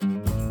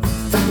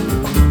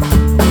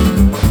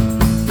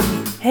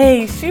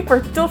Hey,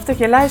 super tof dat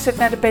je luistert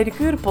naar de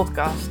Pedicure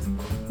podcast.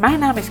 Mijn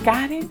naam is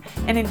Karin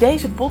en in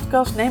deze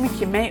podcast neem ik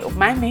je mee op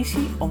mijn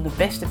missie om de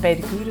beste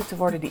pedicure te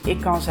worden die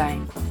ik kan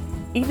zijn.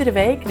 Iedere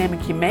week neem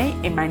ik je mee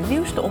in mijn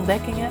nieuwste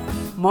ontdekkingen,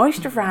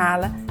 mooiste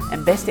verhalen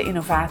en beste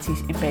innovaties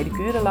in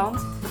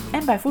pedicureland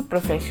en bij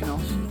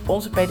Voetprofessionals,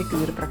 onze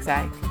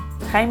pedicurepraktijk.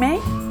 Ga je mee?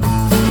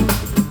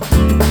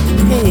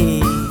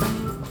 Hey,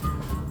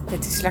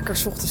 het is lekker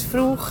 's ochtends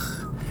vroeg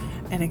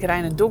en ik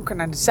rijd in het donker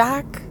naar de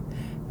zaak.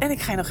 En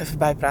ik ga je nog even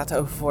bijpraten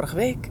over vorige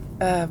week.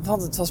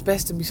 Want het was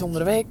best een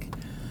bijzondere week.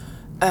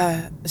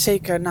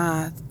 Zeker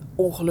na het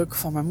ongeluk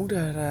van mijn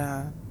moeder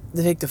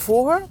de week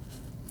ervoor.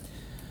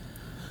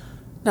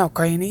 Nou,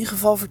 kan je in ieder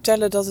geval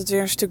vertellen dat het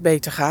weer een stuk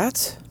beter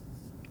gaat.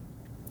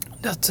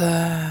 Dat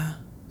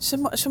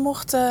ze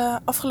mocht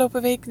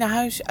afgelopen week naar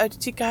huis uit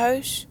het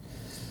ziekenhuis.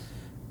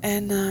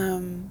 En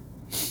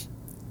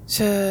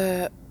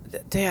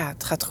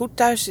het gaat goed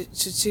thuis.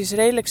 Ze is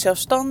redelijk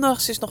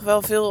zelfstandig. Ze is nog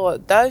wel veel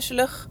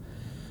duizelig.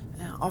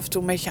 Af en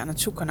toe een beetje aan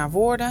het zoeken naar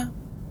woorden.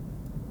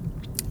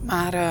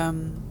 Maar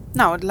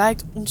het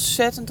lijkt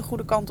ontzettend de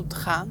goede kant op te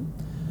gaan.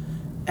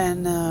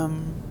 En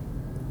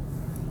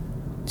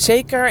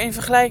zeker in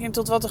vergelijking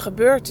tot wat er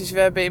gebeurd is. We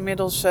hebben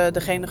inmiddels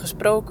degene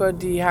gesproken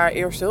die haar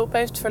eerste hulp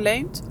heeft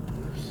verleend.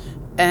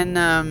 En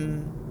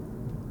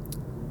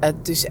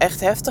het is echt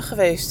heftig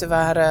geweest. Er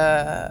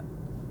waren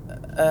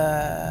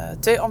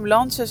 2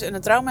 ambulances en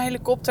een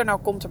traumahelikopter. Nou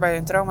komt er bij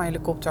een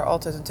traumahelikopter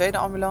altijd een tweede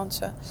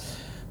ambulance.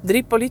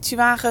 3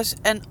 politiewagens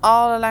en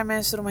allerlei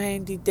mensen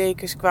eromheen die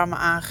dekens kwamen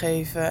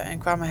aangeven en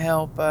kwamen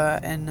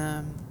helpen. En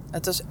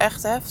het was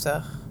echt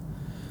heftig.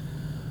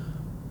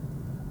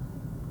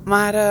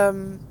 Maar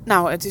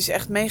het is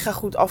echt mega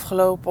goed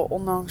afgelopen,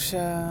 ondanks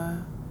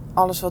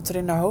alles wat er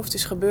in haar hoofd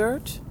is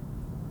gebeurd.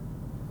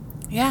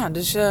 Ja,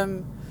 dus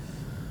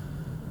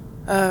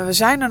we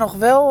zijn er nog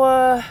wel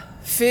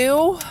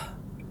veel.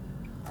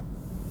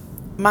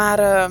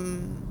 Maar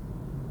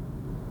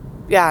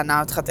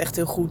het gaat echt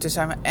heel goed. Daar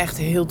zijn we echt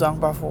heel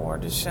dankbaar voor.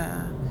 Dus in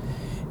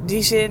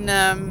die zin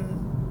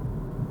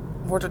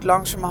wordt het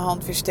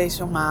langzamerhand weer steeds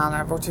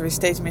normaler. Wordt er weer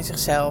steeds meer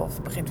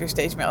zichzelf. Begint weer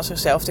steeds meer als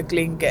zichzelf te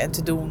klinken en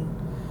te doen.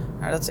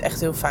 Nou, dat is echt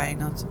heel fijn.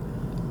 Dat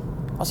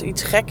als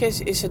iets gek is,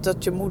 is het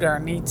dat je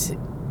moeder niet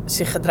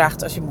zich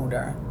gedraagt als je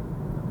moeder.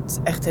 Het is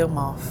echt heel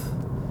maf.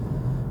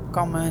 Ik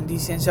kan me in die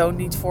zin zo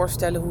niet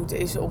voorstellen hoe het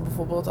is om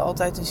bijvoorbeeld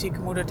altijd een zieke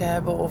moeder te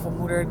hebben. Of een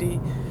moeder die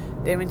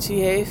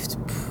dementie heeft.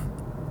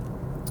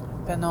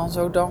 Ik ben dan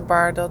zo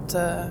dankbaar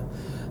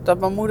dat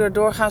mijn moeder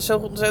doorgaans zo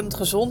ontzettend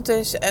gezond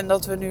is. En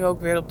dat we nu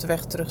ook weer op de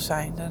weg terug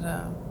zijn.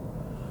 Daar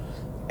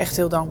echt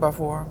heel dankbaar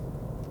voor.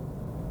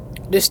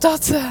 Dus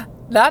dat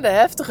na de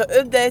heftige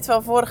update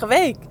van vorige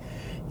week.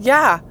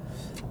 Ja,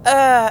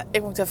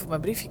 ik moet even op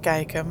mijn briefje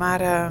kijken.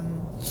 Maar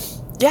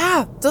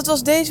dat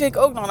was deze week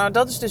ook nog. Nou,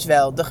 dat is dus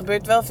wel. Er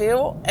gebeurt wel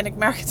veel. En ik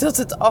merk dat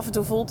het af en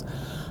toe voelt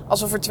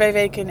alsof we 2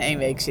 weken in 1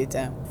 week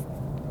zitten.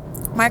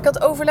 Maar ik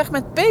had overleg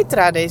met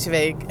Petra deze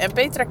week. En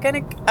Petra ken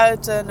ik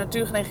uit het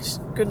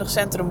Natuurgeneeskundig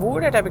Centrum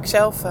Woerden. Daar heb ik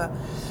zelf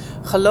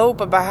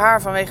gelopen bij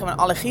haar vanwege mijn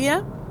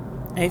allergieën.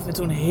 Heeft me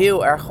toen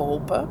heel erg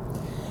geholpen.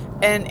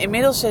 En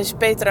inmiddels is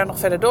Petra nog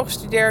verder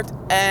doorgestudeerd.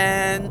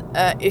 En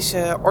is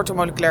ze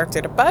orthomoleculair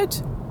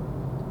therapeut.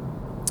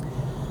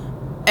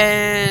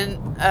 En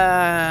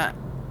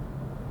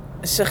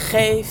ze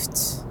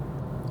geeft...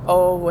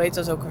 hoe heet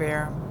dat ook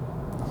weer?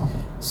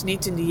 Het is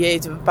niet een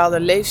dieet, een bepaalde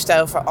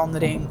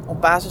leefstijlverandering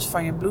op basis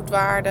van je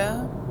bloedwaarde.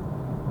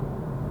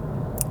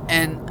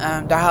 En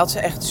daar haalt ze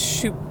echt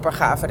super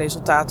gave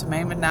resultaten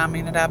mee. Met name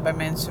inderdaad bij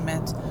mensen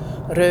met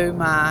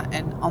reuma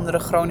en andere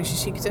chronische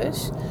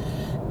ziektes.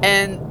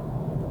 En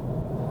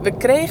we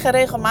kregen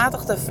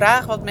regelmatig de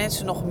vraag wat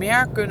mensen nog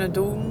meer kunnen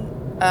doen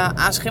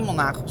aan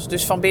schimmelnagels.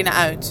 Dus van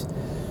binnenuit.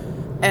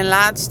 En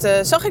laatst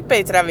zag ik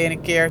Petra weer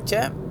een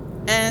keertje.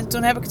 En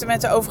toen heb ik het er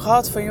met haar over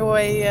gehad van joh,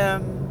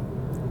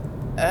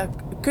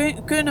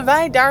 kunnen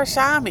wij daar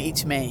samen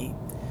iets mee?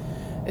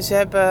 Dus we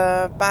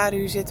hebben een paar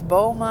uur zitten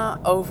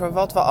bomen over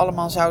wat we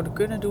allemaal zouden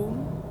kunnen doen.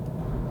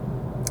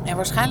 En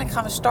waarschijnlijk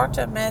gaan we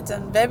starten met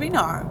een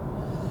webinar.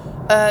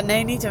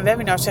 Nee, niet een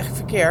webinar, zeg ik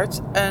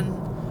verkeerd. Een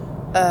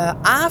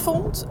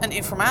avond, een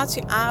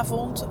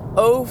informatieavond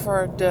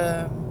over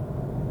de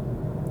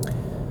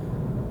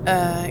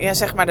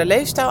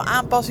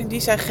leefstijlaanpassing die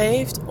zij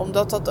geeft.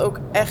 Omdat dat ook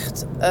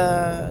echt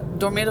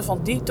door middel van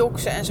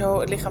detoxen en zo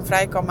het lichaam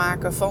vrij kan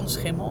maken van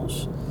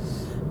schimmels.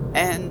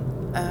 En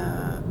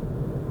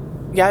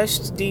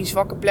juist die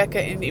zwakke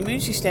plekken in het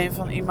immuunsysteem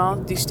van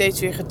iemand die steeds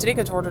weer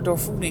getriggerd worden door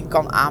voeding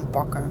kan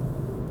aanpakken.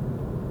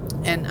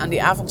 En aan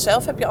die avond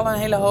zelf heb je al een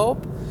hele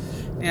hoop.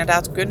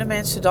 Inderdaad kunnen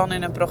mensen dan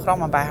in een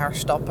programma bij haar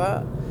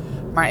stappen.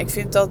 Maar ik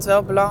vind dat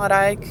wel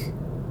belangrijk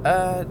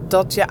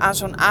dat je aan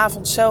zo'n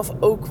avond zelf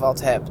ook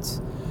wat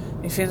hebt.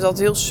 Ik vind dat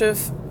heel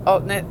suf.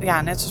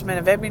 Net zoals met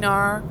een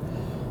webinar.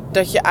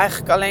 Dat je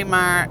eigenlijk alleen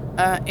maar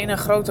in een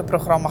groter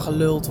programma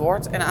geluld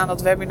wordt. En aan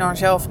dat webinar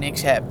zelf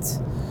niks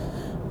hebt.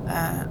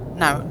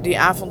 die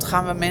avond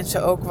gaan we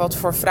mensen ook wat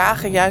voor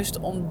vragen. Juist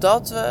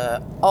omdat we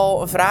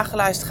al een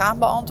vragenlijst gaan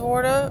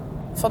beantwoorden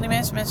van die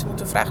mensen. Mensen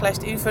moeten een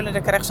vragenlijst invullen.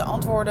 Daar krijgen ze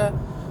antwoorden.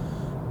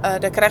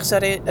 Daar krijgen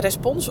ze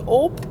respons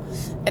op.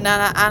 En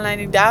naar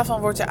aanleiding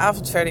daarvan wordt de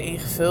avond verder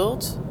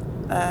ingevuld.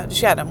 Dus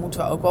dan moeten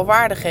we ook wel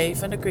waarde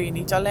geven. Dan kun je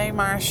niet alleen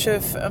maar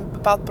suf een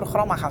bepaald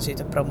programma gaan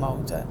zitten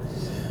promoten.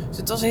 Dus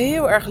het was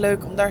heel erg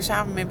leuk om daar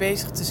samen mee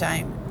bezig te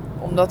zijn.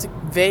 Omdat ik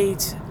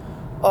weet,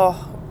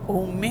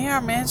 hoe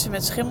meer mensen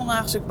met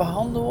schimmelnagels ik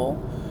behandel,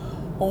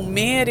 hoe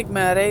meer ik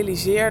me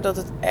realiseer dat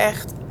het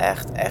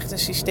echt een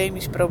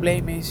systemisch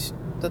probleem is.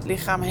 Dat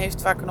lichaam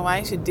heeft vaak een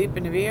onwijze dip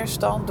in de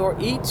weerstand door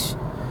iets.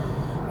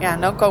 Ja,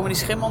 en dan komen die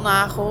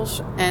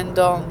schimmelnagels en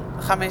dan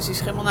gaan mensen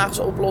die schimmelnagels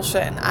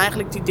oplossen en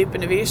eigenlijk die dip in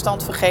de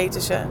weerstand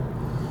vergeten ze.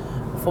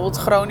 Bijvoorbeeld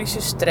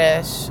chronische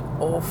stress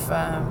of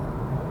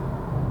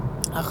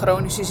een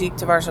chronische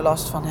ziekte waar ze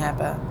last van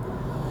hebben.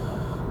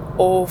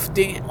 Of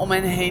dingen om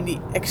hen heen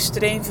die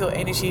extreem veel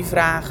energie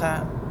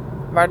vragen,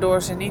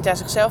 waardoor ze niet aan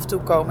zichzelf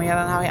toekomen.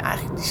 Ja, dan hou je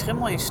eigenlijk die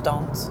schimmel in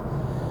stand.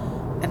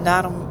 En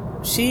daarom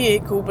zie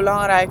ik hoe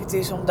belangrijk het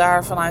is om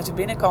daar vanuit de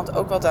binnenkant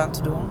ook wat aan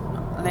te doen.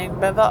 Alleen ik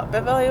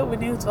ben wel heel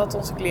benieuwd wat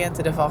onze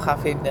cliënten ervan gaan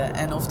vinden.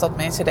 En of dat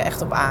mensen er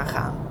echt op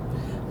aangaan.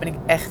 Daar ben ik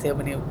echt heel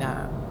benieuwd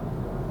naar.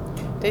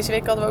 Deze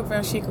week hadden we ook weer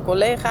een zieke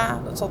collega.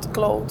 Dat zat te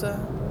kloten.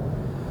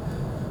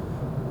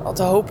 Had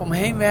de hoop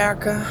omheen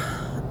werken.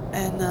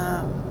 En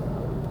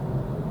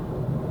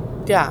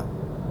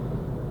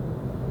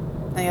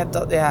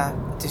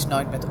het is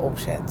nooit met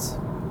opzet.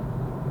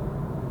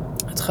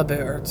 Het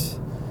gebeurt.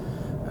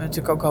 We hebben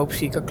natuurlijk ook een hoop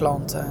zieke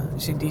klanten.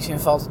 Dus in die zin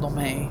valt het nog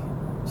mee.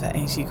 We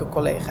 1 zieke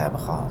collega hebben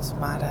gehad.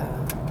 Maar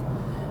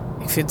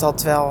ik vind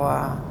dat wel...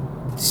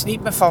 het is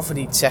niet mijn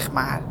favoriet, zeg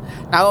maar.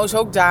 Nou, is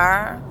ook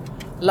daar...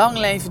 Lang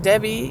leven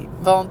Debbie.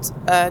 Want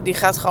die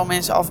gaat gewoon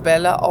mensen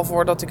afbellen. Al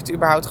voordat ik het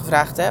überhaupt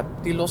gevraagd heb.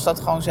 Die lost dat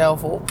gewoon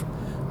zelf op.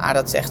 Maar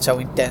dat is echt zo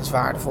intens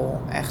waardevol.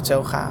 Echt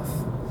zo gaaf.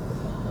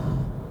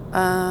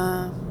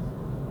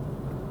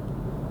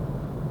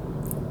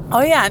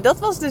 Dat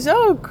was dus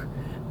ook.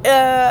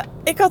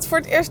 Ik had voor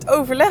het eerst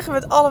overleg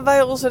met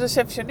allebei onze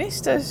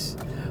receptionistes.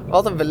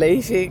 Wat een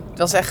beleving. Dat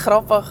was echt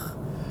grappig.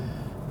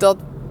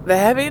 We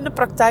hebben in de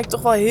praktijk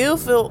toch wel heel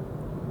veel...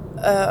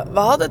 we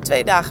hadden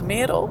 2 dagen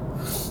Merel.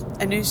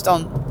 En nu is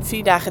dan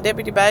 4 dagen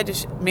Debbie erbij.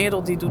 Dus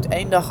Merel die doet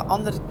 1 dag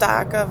andere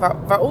taken.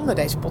 Waaronder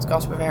deze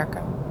podcast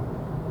bewerken.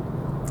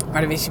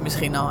 Maar dat wist je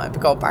misschien al. Heb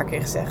ik al een paar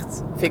keer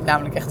gezegd. Vind ik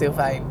namelijk echt heel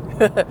fijn.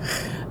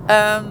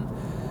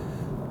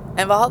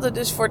 En we hadden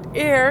dus voor het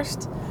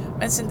eerst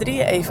met z'n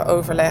drieën even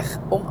overleg.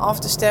 Om af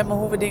te stemmen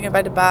hoe we dingen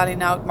bij de balie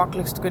nou het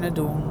makkelijkst kunnen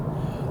doen.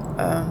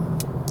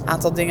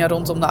 Aantal dingen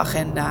rondom de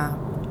agenda.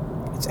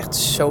 Het is echt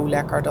zo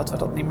lekker dat we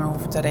dat niet meer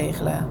hoeven te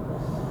regelen.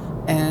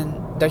 En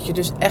dat je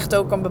dus echt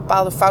ook een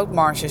bepaalde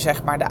foutmarge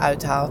zeg maar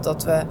eruit haalt.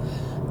 Dat we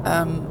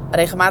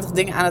regelmatig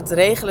dingen aan het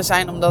regelen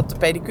zijn. Omdat de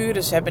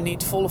pedicures hebben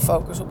niet volle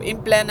focus op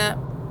inplannen.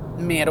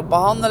 Meer op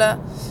behandelen.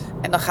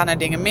 En dan gaan er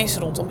dingen mis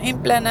rondom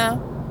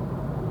inplannen.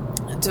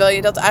 Terwijl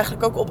je dat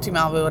eigenlijk ook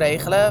optimaal wil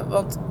regelen.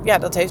 Want ja,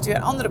 dat heeft weer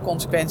andere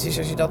consequenties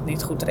als je dat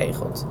niet goed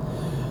regelt.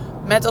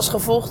 Met als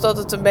gevolg dat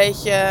het een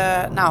beetje,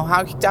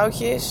 houtje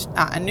touwtje is.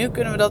 En nu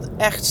kunnen we dat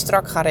echt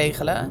strak gaan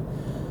regelen.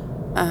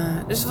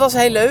 Dus het was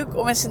heel leuk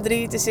om met z'n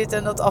drieën te zitten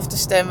en dat af te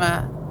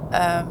stemmen.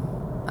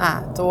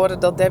 Te horen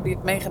dat Debbie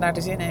het mega naar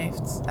de zin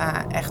heeft.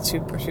 Echt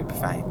super, super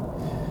fijn.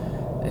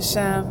 Dus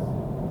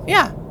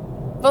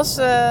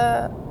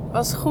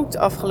was goed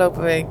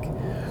afgelopen week.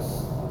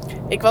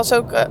 Ik was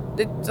ook,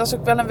 dit was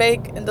ook wel een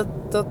week en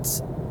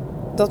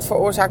dat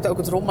veroorzaakte ook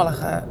het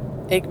rommelige.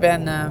 Ik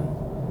ben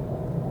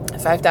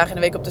 5 dagen in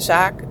de week op de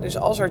zaak. Dus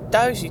als er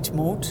thuis iets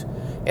moet,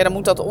 dan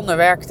moet dat onder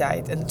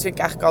werktijd. En dat vind ik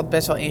eigenlijk altijd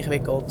best wel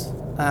ingewikkeld.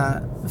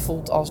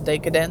 Voelt als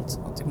decadent,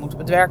 want ik moet op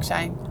het werk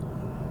zijn.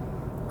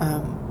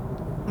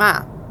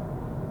 Maar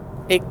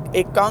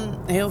ik kan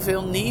heel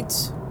veel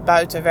niet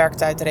buiten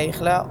werktijd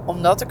regelen,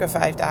 omdat ik er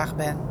 5 dagen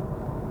ben.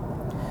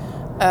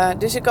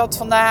 Dus ik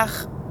had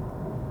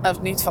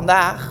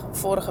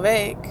vorige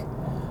week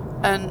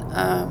een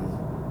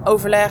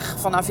overleg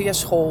via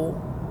school.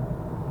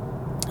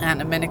 En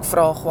dan ben ik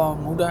vooral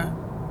gewoon moeder.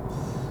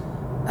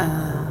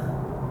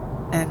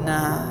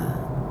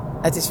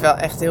 Het is wel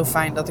echt heel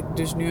fijn dat ik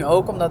dus nu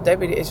ook, omdat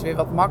Debbie er is, weer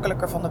wat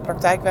makkelijker van de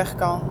praktijk weg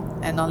kan.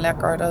 En dan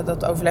lekker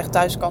dat overleg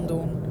thuis kan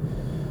doen.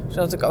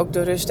 Zodat ik ook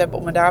de rust heb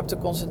om me daarop te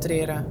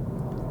concentreren.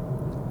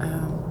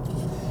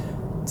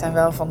 Het zijn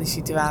wel van die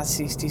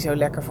situaties die zo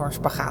lekker voor een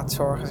spagaat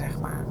zorgen, zeg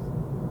maar.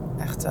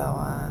 Echt wel...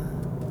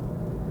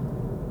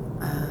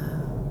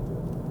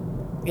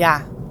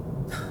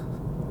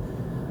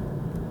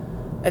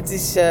 Het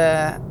is...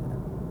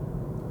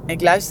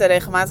 Ik luister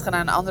regelmatig naar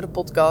een andere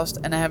podcast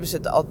en dan hebben ze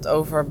het altijd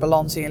over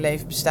balans in je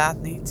leven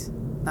bestaat niet.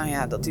 Nou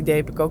ja, dat idee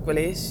heb ik ook wel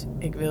eens.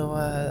 Ik wil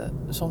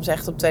soms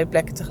echt op 2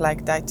 plekken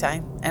tegelijkertijd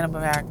zijn. En op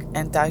mijn werk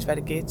en thuis bij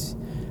de kids.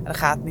 En dat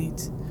gaat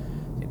niet.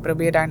 Dus ik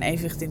probeer daar een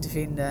evenwicht in te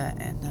vinden.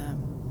 En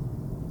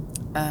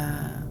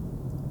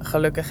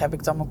gelukkig heb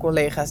ik dan mijn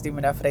collega's die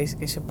me daar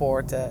vreselijk in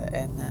supporten.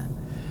 En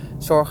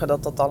zorgen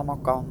dat dat allemaal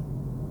kan.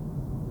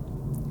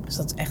 Dus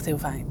dat is echt heel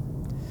fijn.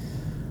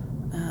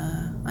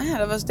 Nou ja,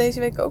 dat was deze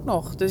week ook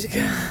nog. Dus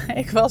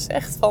ik was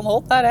echt van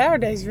hot naar her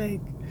deze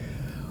week.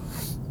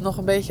 Nog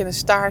een beetje een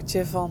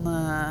staartje van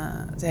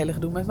het hele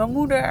gedoe met mijn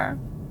moeder.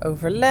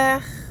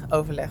 Overleg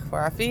voor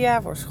haar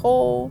via, voor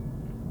school.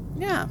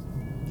 Ja,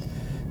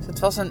 dus het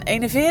was een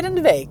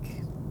enerverende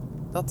week.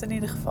 Dat in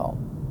ieder geval.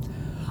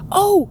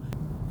 Oh,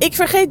 ik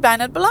vergeet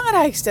bijna het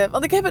belangrijkste.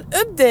 Want ik heb een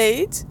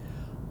update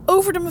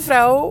over de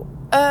mevrouw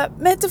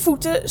met de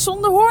voeten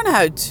zonder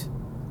hoornhuid.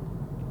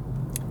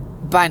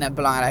 Bijna het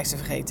belangrijkste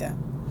vergeten.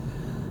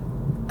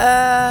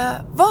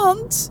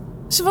 Want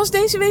ze was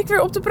deze week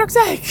weer op de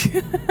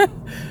praktijk.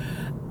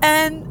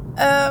 En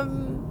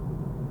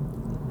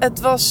het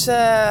was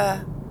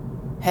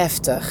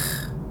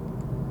heftig.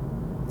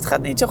 Het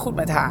gaat niet zo goed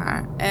met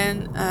haar.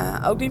 En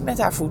ook niet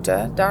met haar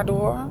voeten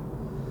daardoor.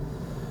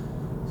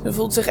 Ze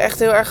voelt zich echt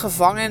heel erg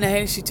gevangen in de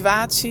hele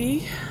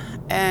situatie.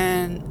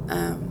 En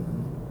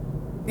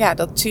ja,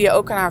 dat zie je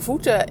ook aan haar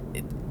voeten.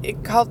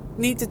 Ik had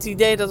niet het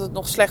idee dat het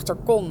nog slechter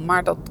kon,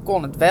 maar dat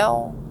kon het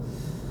wel.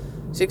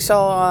 Dus ik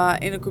zal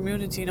in de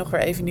community nog weer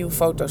even nieuwe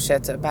foto's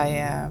zetten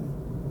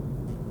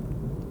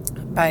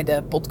bij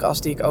de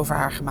podcast die ik over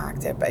haar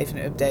gemaakt heb. Even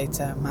een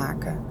update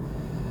maken.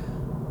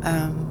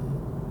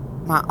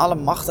 Maar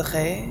allemachtig,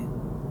 hè.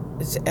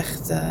 Het is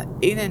echt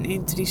in en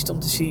in triest om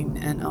te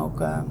zien. En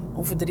ook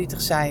hoe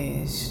verdrietig zij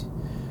is.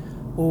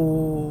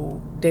 Hoe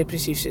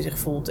depressief ze zich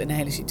voelt in de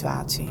hele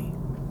situatie.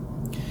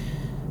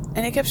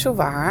 En ik heb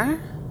zowaar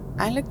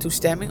eindelijk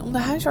toestemming om de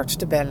huisarts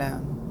te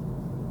bellen.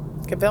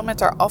 Ik heb wel met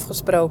haar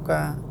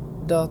afgesproken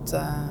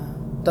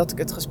dat ik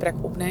het gesprek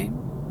opneem.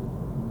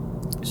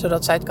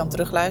 Zodat zij het kan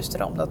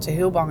terugluisteren. Omdat ze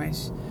heel bang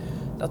is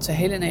dat ze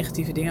hele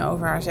negatieve dingen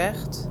over haar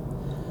zegt.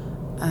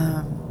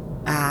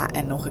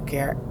 En nog een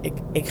keer.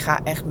 Ik ga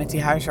echt met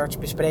die huisarts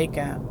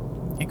bespreken.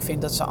 Ik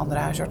vind dat ze een andere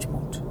huisarts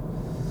moet.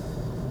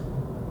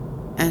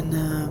 En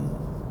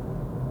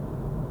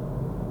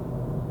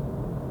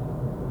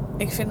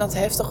ik vind dat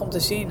heftig om te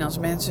zien als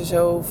mensen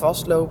zo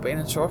vastlopen in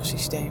het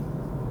zorgsysteem.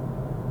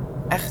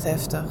 Echt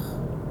heftig.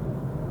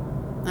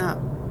 Nou.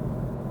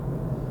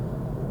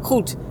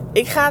 Goed,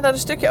 ik ga daar een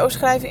stukje over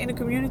schrijven in de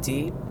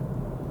community.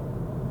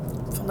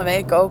 Van de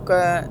week ook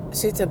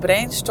zitten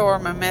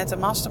brainstormen met een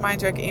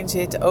mastermind waar ik in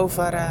zit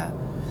over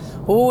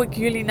hoe ik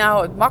jullie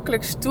nou het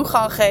makkelijkst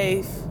toegang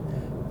geef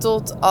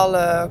tot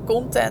alle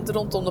content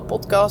rondom de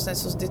podcast. Net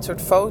zoals dit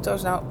soort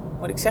foto's. Nou,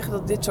 moet ik zeggen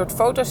dat dit soort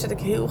foto's zet ik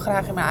heel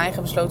graag in mijn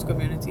eigen besloten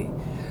community.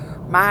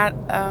 Maar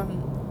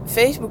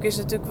Facebook is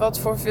natuurlijk wat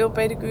voor veel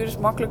pedicures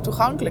makkelijk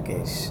toegankelijk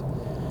is.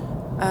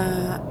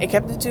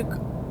 Ik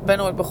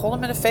ben ooit begonnen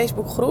met een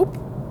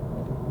Facebookgroep.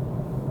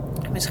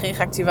 Misschien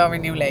ga ik die wel weer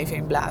nieuw leven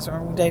inblazen.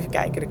 Maar we moeten even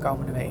kijken de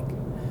komende week.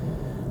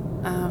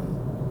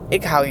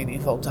 Ik hou je in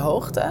ieder geval op de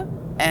hoogte.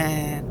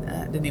 En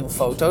de nieuwe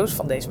foto's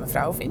van deze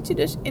mevrouw vind je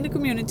dus in de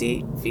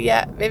community.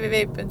 Via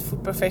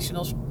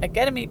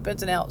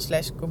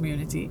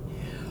www.voetprofessionalsacademy.nl/community.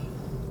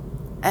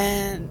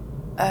 En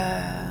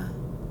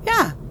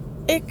ja,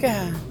 ik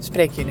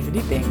spreek je in de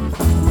verdieping.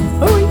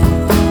 Hoi!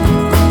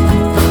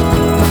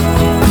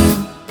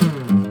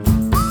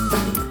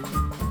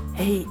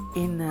 Hey,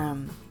 in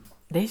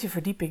deze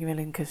verdieping wil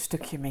ik een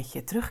stukje met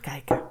je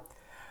terugkijken.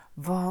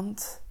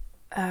 Want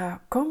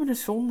komende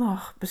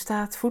zondag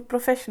bestaat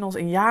Voetprofessionals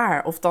een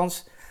jaar. Of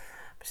althans,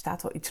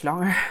 bestaat wel iets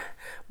langer.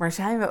 Maar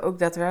zijn we ook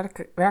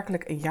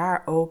daadwerkelijk een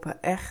jaar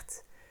open.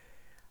 Echt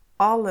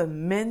alle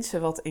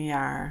mensen wat een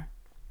jaar.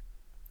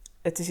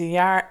 Het is een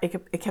jaar,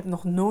 ik heb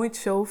nog nooit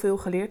zoveel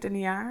geleerd in een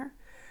jaar.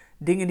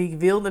 Dingen die ik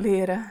wilde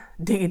leren.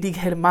 Dingen die ik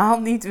helemaal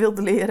niet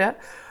wilde leren.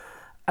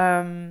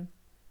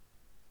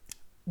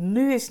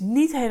 Nu is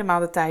niet helemaal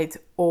de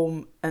tijd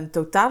om een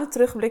totale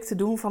terugblik te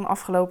doen van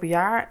afgelopen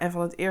jaar en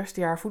van het eerste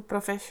jaar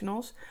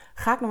Voetprofessionals.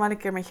 Ga ik nog wel een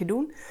keer met je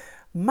doen.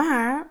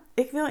 Maar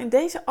ik wil in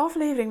deze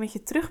aflevering met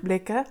je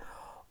terugblikken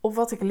op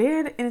wat ik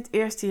leerde in het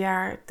eerste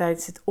jaar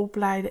tijdens het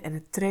opleiden en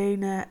het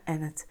trainen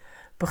en het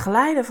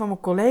begeleiden van mijn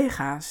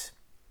collega's.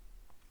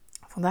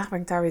 Vandaag ben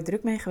ik daar weer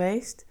druk mee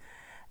geweest.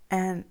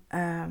 En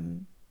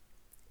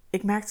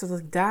ik merkte dat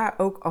ik daar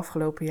ook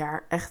afgelopen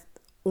jaar echt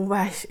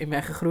onwijs in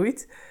ben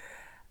gegroeid.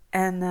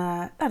 En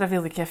daar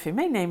wilde ik je even in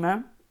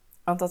meenemen.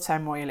 Want dat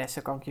zijn mooie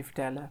lessen, kan ik je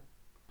vertellen.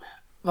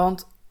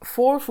 Want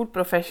voor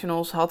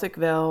Voetprofessionals had ik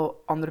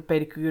wel andere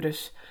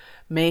pedicures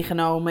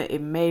meegenomen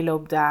in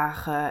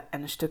meeloopdagen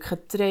en een stuk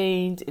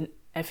getraind in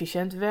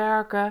efficiënt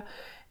werken.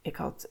 Ik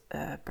had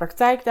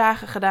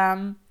praktijkdagen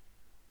gedaan.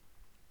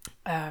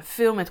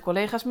 Veel met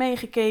collega's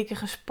meegekeken,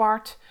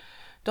 gespart.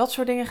 Dat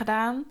soort dingen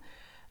gedaan.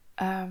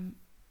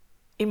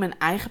 In mijn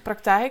eigen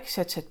praktijk,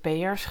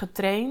 ZZP'ers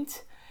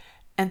getraind.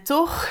 En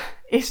toch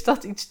is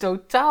dat iets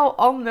totaal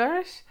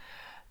anders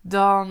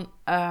dan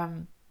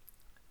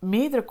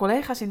meerdere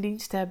collega's in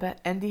dienst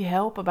hebben en die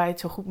helpen bij het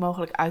zo goed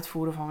mogelijk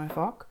uitvoeren van mijn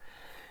vak.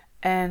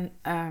 En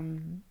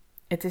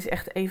het is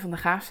echt een van de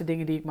gaafste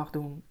dingen die ik mag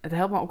doen. Het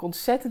helpt me ook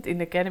ontzettend in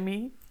de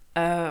academy,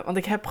 want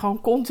ik heb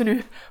gewoon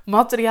continu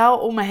materiaal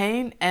om me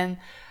heen en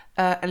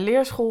een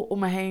leerschool om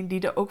me heen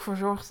die er ook voor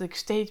zorgt dat ik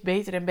steeds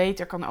beter en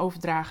beter kan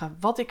overdragen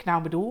wat ik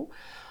nou bedoel.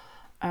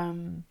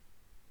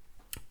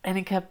 En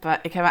ik heb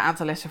een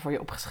aantal lessen voor je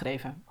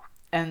opgeschreven.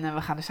 En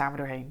we gaan er samen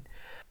doorheen.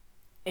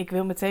 Ik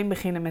wil meteen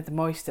beginnen met de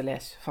mooiste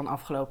les van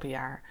afgelopen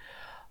jaar.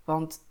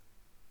 Want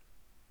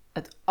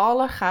het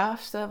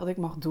allergaafste wat ik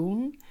mag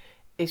doen,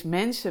 is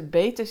mensen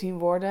beter zien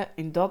worden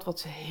in dat wat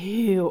ze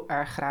heel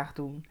erg graag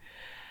doen.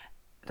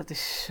 Dat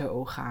is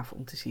zo gaaf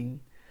om te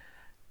zien.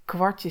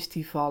 Kwartjes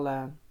die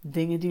vallen,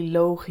 dingen die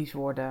logisch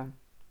worden,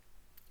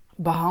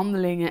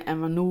 behandelingen en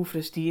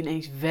manoeuvres die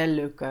ineens wel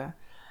lukken.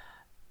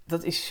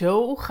 Dat is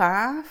zo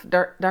gaaf,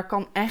 daar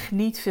kan echt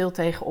niet veel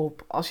tegen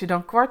op. Als je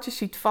dan kwartjes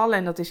ziet vallen,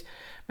 en dat is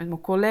met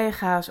mijn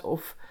collega's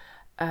of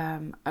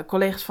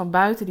collega's van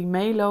buiten die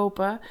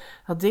meelopen,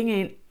 dat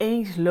dingen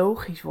ineens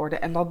logisch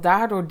worden en dat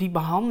daardoor die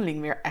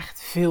behandeling weer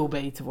echt veel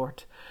beter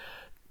wordt.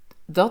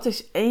 Dat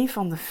is een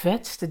van de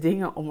vetste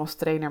dingen om als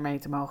trainer mee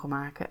te mogen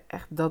maken.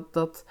 Echt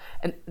dat.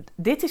 En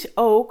dit is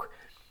ook,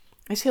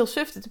 is heel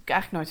suf, dit heb ik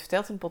eigenlijk nooit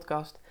verteld in de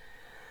podcast.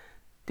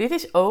 Dit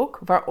is ook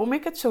waarom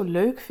ik het zo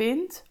leuk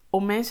vind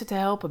om mensen te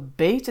helpen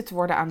beter te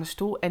worden aan de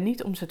stoel en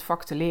niet om ze het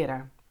vak te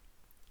leren.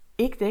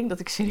 Ik denk dat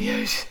ik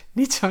serieus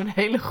niet zo'n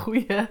hele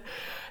goede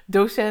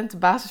docent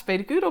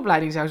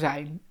basis-pedicuuropleiding zou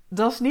zijn.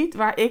 Dat is niet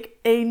waar ik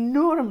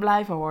enorm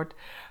blij van word.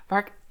 Waar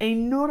ik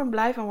enorm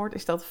blij van word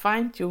is dat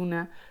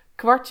fine-tunen,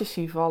 kwartjes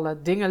zien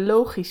vallen, dingen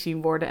logisch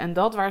zien worden en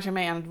dat waar ze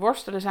mee aan het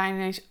worstelen zijn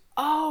ineens,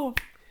 oh,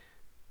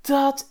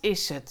 dat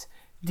is het.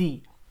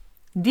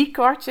 Die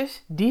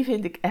kwartjes, die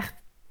vind ik echt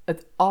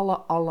het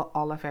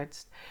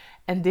allervetst.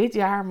 En dit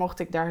jaar mocht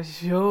ik daar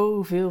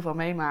zoveel van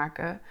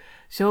meemaken.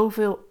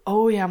 Zoveel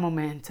oh ja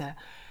momenten.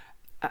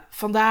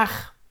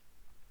 Vandaag,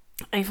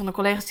 een van de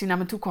collega's die naar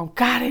me toe kwam.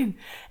 Karin,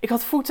 ik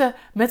had voeten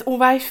met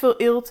onwijs veel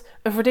eelt,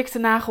 een verdikte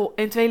nagel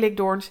en 2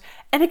 likdoorns.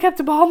 En ik heb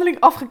de behandeling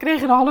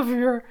afgekregen in een half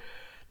uur.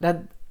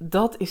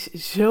 Dat is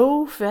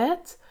zo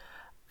vet.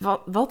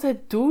 Wat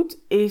het doet,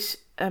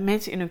 is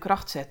mensen in hun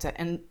kracht zetten.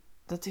 En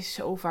dat is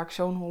zo vaak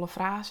zo'n holle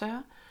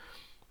frase.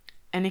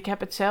 En ik heb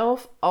het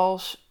zelf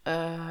als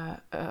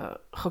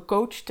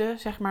gecoachte,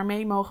 zeg maar,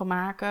 mee mogen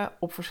maken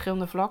op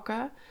verschillende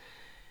vlakken.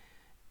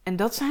 En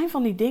dat zijn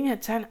van die dingen,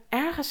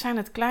 ergens zijn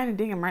het kleine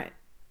dingen, maar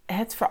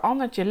het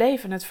verandert je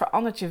leven, het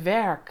verandert je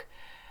werk.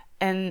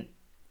 En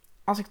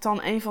als ik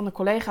dan een van de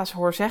collega's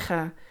hoor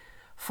zeggen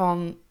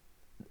van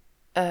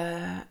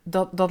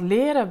dat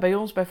leren bij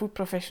ons bij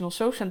Voetprofessionals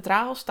zo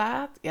centraal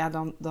staat, ja,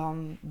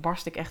 dan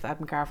barst ik echt uit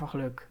elkaar van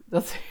geluk.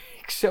 Dat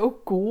vind ik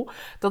zo cool.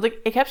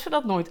 Ik heb ze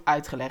dat nooit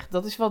uitgelegd.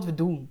 Dat is wat we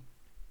doen.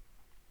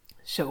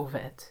 Zo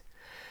vet.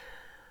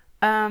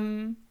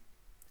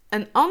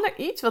 Een ander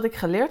iets wat ik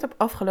geleerd heb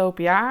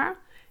afgelopen jaar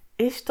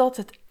is dat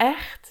het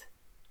echt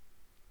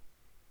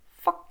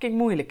fucking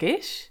moeilijk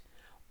is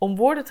om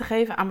woorden te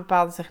geven aan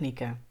bepaalde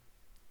technieken.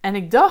 En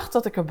ik dacht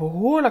dat ik er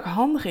behoorlijk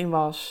handig in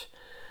was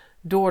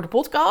door de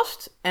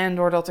podcast en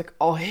doordat ik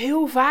al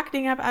heel vaak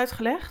dingen heb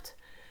uitgelegd.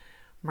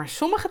 Maar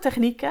sommige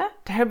technieken,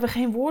 daar hebben we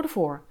geen woorden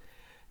voor.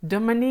 De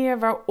manier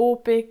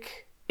waarop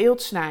ik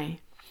eelt snij.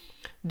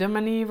 De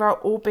manier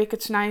waarop ik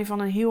het snijden van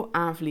een hiel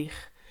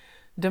aanvlieg.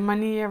 De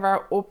manier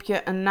waarop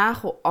je een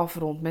nagel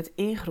afrondt met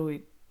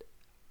ingroei.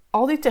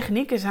 Al die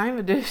technieken zijn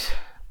we dus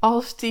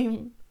als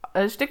team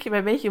een stukje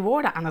bij beetje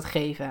woorden aan het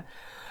geven.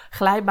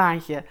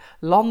 Glijbaantje,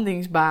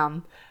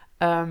 landingsbaan,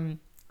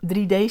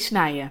 3D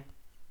snijden.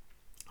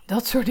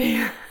 Dat soort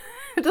dingen.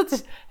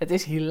 Het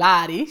is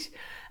hilarisch.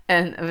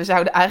 En we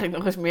zouden eigenlijk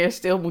nog eens meer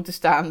stil moeten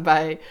staan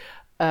bij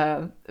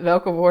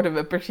welke woorden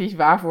we precies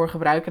waarvoor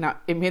gebruiken. Nou,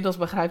 inmiddels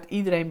begrijpt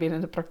iedereen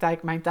binnen de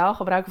praktijk mijn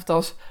taalgebruik. Of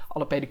althans,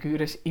 alle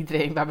pedicures,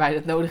 iedereen waarbij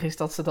het nodig is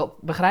dat ze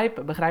dat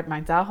begrijpt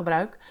mijn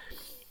taalgebruik.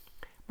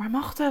 Maar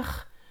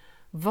machtig.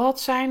 Wat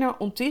zijn er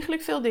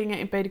ontiegelijk veel dingen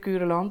in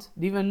pedicureland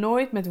die we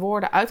nooit met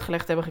woorden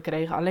uitgelegd hebben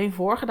gekregen, alleen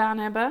voorgedaan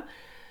hebben,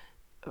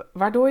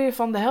 waardoor je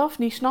van de helft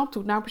niet snapt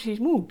hoe het nou precies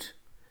moet.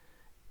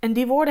 En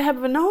die woorden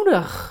hebben we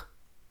nodig.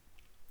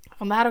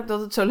 Vandaar ook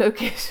dat het zo leuk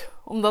is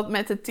om dat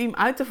met het team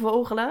uit te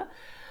vogelen.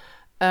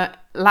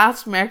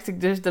 Laatst merkte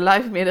ik dus de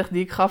live middag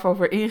die ik gaf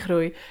over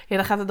ingroei. Ja,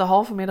 dan gaat het de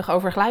halve middag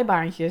over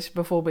glijbaantjes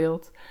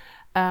bijvoorbeeld.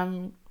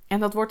 En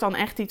dat wordt dan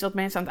echt iets wat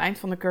mensen aan het eind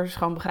van de cursus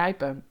gewoon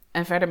begrijpen.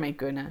 En verder mee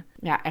kunnen.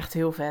 Ja, echt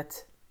heel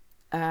vet.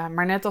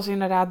 Maar net als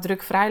inderdaad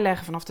druk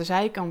vrijleggen vanaf de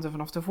zijkant en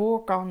vanaf de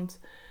voorkant.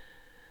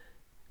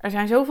 Er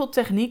zijn zoveel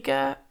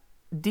technieken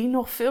die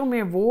nog veel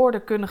meer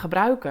woorden kunnen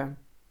gebruiken.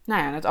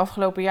 Nou ja, in het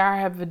afgelopen jaar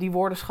hebben we die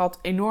woordenschat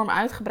enorm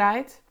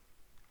uitgebreid.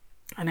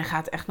 En hij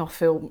gaat echt nog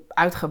veel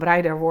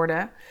uitgebreider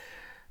worden.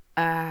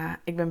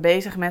 Ik ben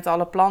bezig met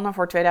alle plannen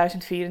voor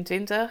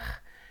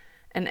 2024.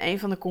 En een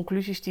van de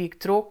conclusies die ik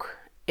trok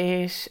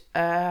is,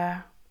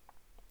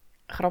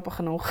 grappig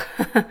genoeg,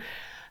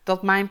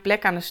 dat mijn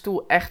plek aan de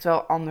stoel echt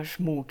wel anders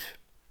moet.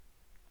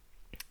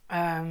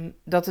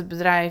 Dat het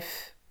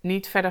bedrijf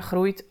niet verder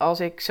groeit als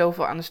ik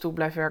zoveel aan de stoel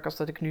blijf werken als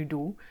dat ik nu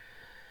doe.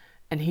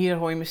 En hier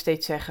hoor je me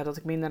steeds zeggen dat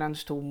ik minder aan de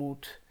stoel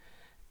moet.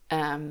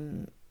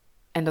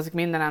 En dat ik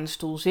minder aan de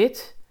stoel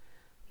zit.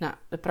 Nou,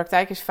 de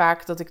praktijk is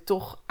vaak dat ik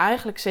toch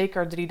eigenlijk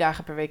zeker 3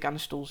 dagen per week aan de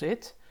stoel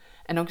zit.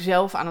 En ook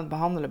zelf aan het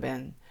behandelen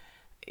ben.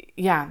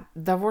 ja,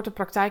 daar wordt de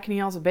praktijk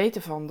niet altijd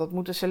beter van. Dat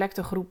moet een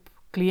selecte groep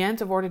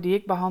cliënten worden die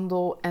ik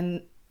behandel.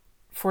 En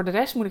voor de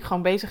rest moet ik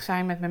gewoon bezig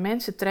zijn met mijn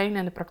mensen trainen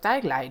en de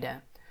praktijk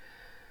leiden.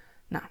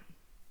 Nou,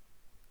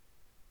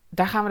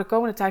 daar gaan we de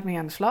komende tijd mee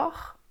aan de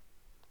slag.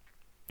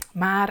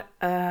 Maar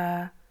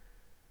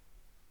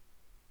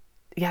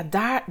ja,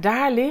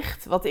 daar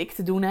ligt wat ik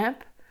te doen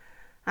heb.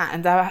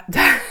 En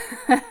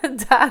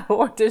daar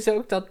hoort dus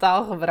ook dat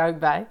taalgebruik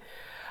bij.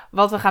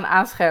 Wat we gaan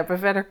aanscherpen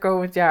verder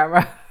komend jaar.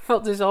 Maar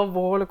wat dus al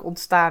behoorlijk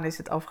ontstaan is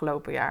het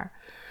afgelopen jaar.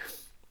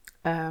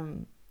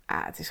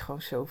 Het is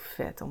gewoon zo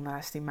vet om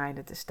naast die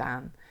meiden te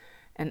staan.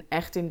 En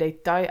echt in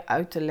detail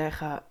uit te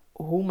leggen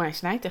hoe mijn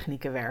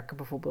snijtechnieken werken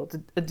bijvoorbeeld.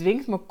 Het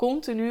dwingt me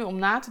continu om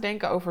na te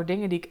denken over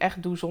dingen die ik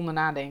echt doe zonder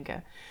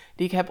nadenken.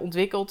 Die ik heb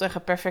ontwikkeld en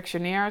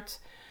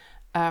geperfectioneerd.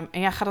 En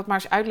ja, ga dat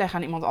maar eens uitleggen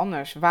aan iemand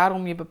anders.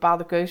 Waarom je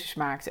bepaalde keuzes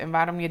maakt. En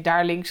waarom je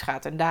daar links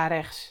gaat en daar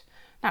rechts.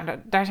 Nou,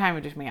 daar zijn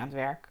we dus mee aan het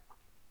werk.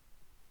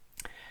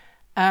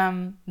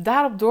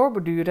 Daarop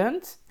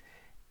doorbordurend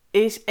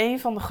is een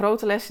van de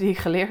grote lessen die ik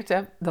geleerd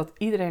heb, dat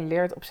iedereen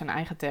leert op zijn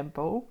eigen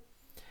tempo.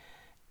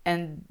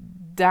 En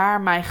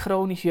daar mij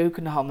chronisch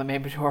jeukende handen mee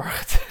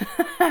bezorgd.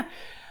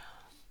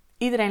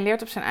 Iedereen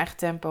leert op zijn eigen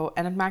tempo.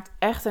 En het maakt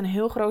echt een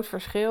heel groot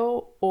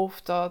verschil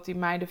of dat die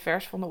meiden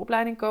vers van de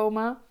opleiding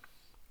komen.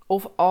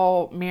 Of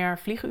al meer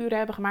vlieguren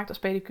hebben gemaakt als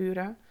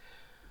pedicure.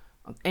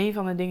 Want een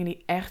van de dingen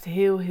die echt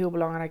heel, heel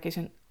belangrijk is.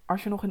 En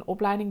als je nog in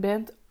opleiding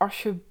bent,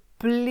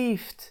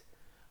 alsjeblieft,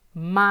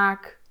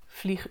 maak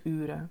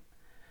vlieguren.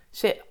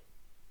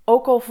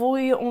 Ook al voel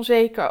je je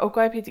onzeker, ook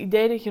al heb je het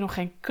idee dat je nog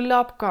geen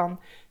klap kan.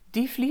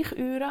 Die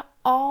vlieguren,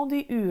 al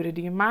die uren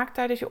die je maakt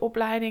tijdens je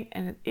opleiding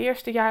en het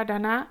eerste jaar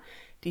daarna,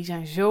 die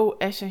zijn zo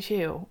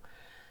essentieel.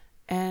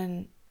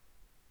 En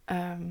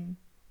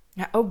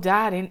ook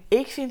daarin,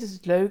 ik vind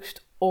het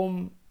leukst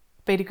om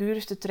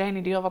pedicures te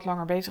trainen die al wat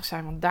langer bezig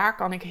zijn. Want daar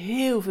kan ik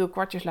heel veel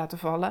kwartjes laten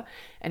vallen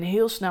en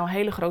heel snel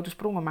hele grote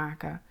sprongen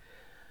maken.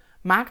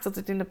 Maakt dat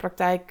het in de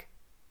praktijk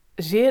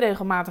zeer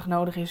regelmatig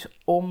nodig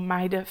is om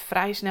meiden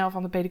vrij snel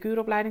van de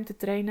pedicureopleiding te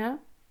trainen.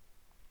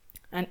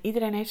 En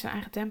iedereen heeft zijn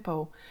eigen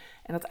tempo.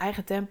 En dat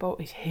eigen tempo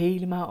is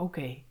helemaal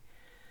oké.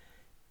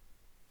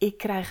 Ik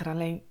krijg er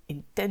alleen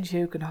intens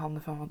jeukende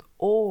handen van. Want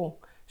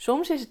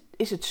soms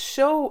is het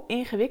zo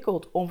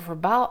ingewikkeld om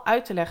verbaal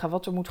uit te leggen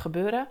wat er moet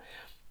gebeuren.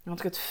 Want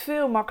ik het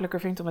veel makkelijker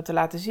vind om het te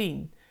laten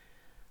zien.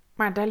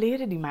 Maar daar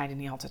leren die meiden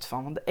niet altijd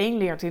van. Want de een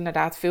leert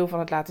inderdaad veel van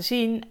het laten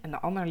zien. En de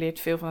ander leert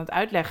veel van het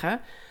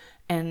uitleggen.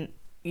 En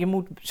je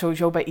moet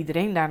sowieso bij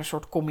iedereen daar een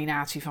soort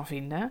combinatie van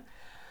vinden.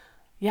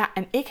 Ja,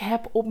 en ik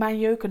heb op mijn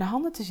jeukende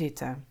handen te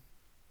zitten.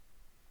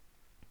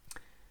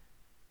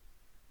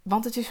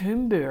 Want het is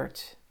hun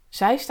beurt.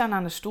 Zij staan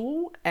aan de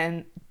stoel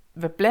en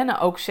we plannen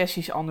ook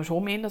sessies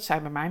andersom in, dat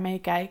zij bij mij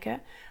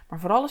meekijken. Maar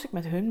vooral als ik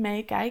met hun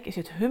meekijk, is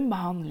het hun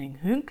behandeling,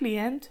 hun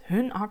cliënt,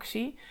 hun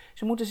actie.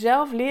 Ze moeten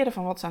zelf leren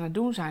van wat ze aan het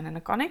doen zijn. En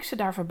dan kan ik ze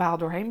daar verbaal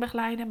doorheen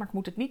begeleiden, maar ik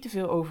moet het niet te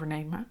veel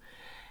overnemen.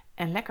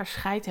 En lekker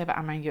scheid hebben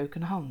aan mijn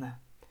jeukende handen.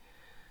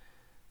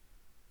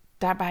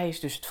 Daarbij is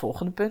dus het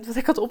volgende punt wat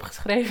ik had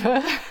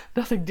opgeschreven,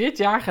 dat ik dit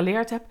jaar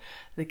geleerd heb,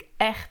 dat ik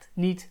echt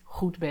niet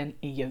goed ben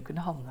in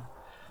jeukende handen.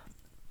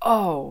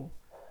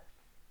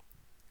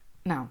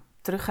 Nou,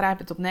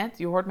 teruggrijpend op net,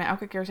 je hoort mij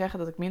elke keer zeggen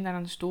dat ik minder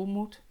aan de stoel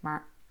moet,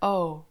 maar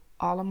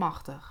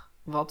allemachtig,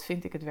 wat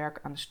vind ik het werk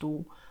aan de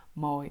stoel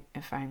mooi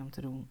en fijn om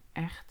te doen.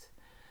 Echt.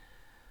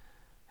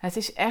 Het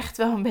is echt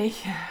wel een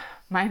beetje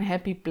mijn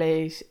happy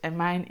place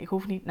en ik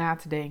hoef niet na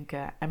te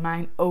denken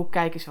en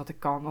kijk eens wat ik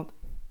kan, want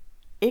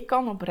ik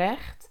kan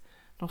oprecht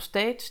nog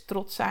steeds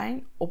trots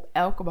zijn op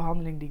elke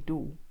behandeling die ik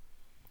doe.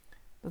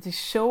 Dat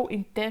is zo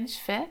intens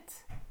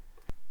vet.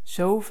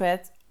 Zo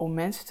vet om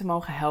mensen te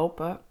mogen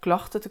helpen,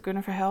 klachten te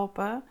kunnen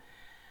verhelpen.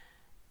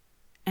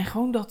 En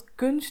gewoon dat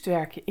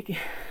kunstwerkje.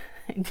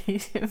 In die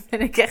zin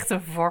ben ik echt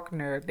een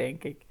vaknerd,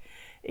 denk ik.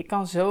 Ik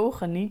kan zo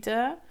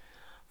genieten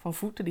van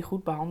voeten die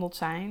goed behandeld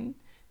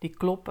zijn, die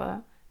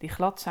kloppen, die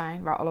glad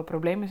zijn, waar alle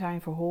problemen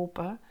zijn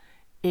verholpen.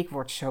 Ik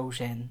word zo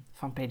zen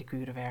van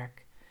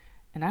pedicurewerk.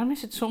 En daarom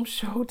is het soms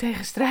zo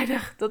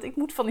tegenstrijdig dat ik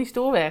moet van die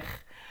stoel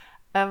weg.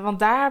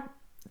 Want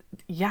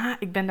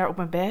ik ben daar op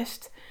mijn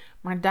best,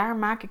 maar daar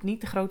maak ik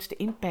niet de grootste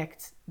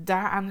impact.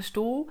 Daar aan de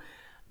stoel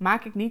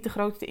maak ik niet de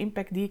grootste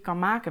impact die ik kan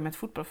maken met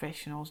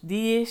Voetprofessionals.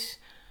 Die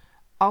is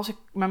als ik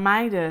mijn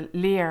meiden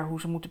leer hoe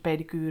ze moeten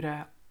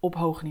pedicuren op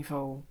hoog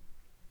niveau.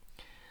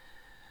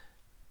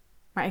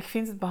 Maar ik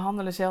vind het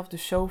behandelen zelf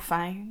dus zo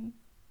fijn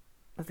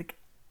dat ik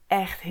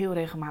echt heel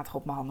regelmatig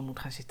op mijn handen moet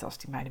gaan zitten als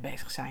die meiden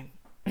bezig zijn.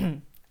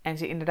 En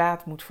ze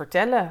inderdaad moet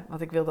vertellen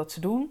wat ik wil dat ze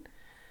doen.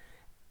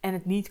 En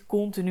het niet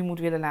continu moet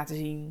willen laten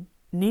zien.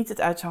 Niet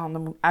het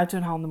uit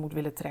hun handen moet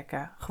willen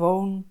trekken.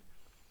 Gewoon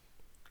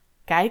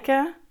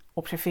kijken,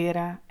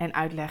 observeren en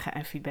uitleggen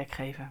en feedback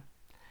geven.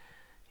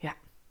 Ja,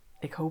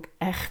 ik hoop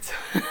echt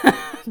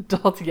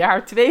dat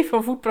jaar 2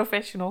 van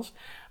Voetprofessionals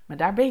me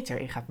daar beter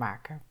in gaat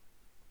maken.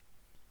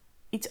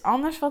 Iets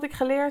anders wat ik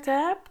geleerd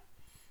heb.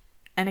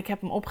 En ik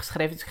heb hem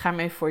opgeschreven, dus ik ga hem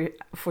even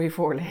voor je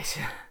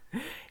voorlezen.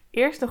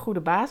 Eerst een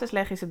goede basis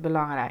leggen is het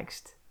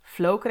belangrijkst.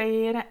 flow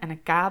creëren en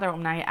een kader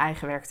om naar je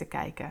eigen werk te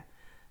kijken.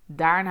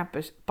 Daarna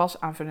pas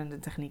aanvullende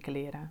technieken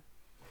leren.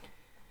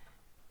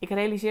 Ik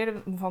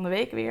realiseerde me van de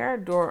week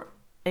weer door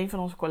een van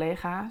onze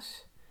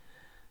collega's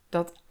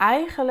dat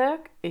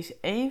eigenlijk is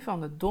een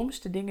van de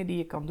domste dingen die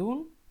je kan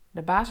doen,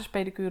 de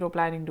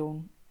basispedicureopleiding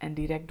doen en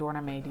direct door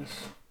naar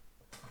medisch.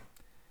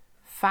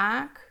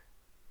 Vaak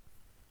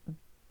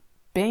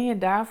ben je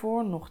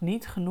daarvoor nog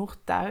niet genoeg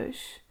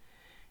thuis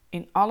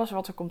in alles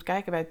wat er komt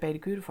kijken bij het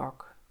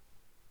pedicurevak.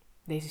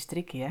 Deze is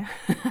tricky, hè?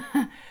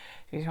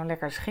 Weer zo'n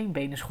lekker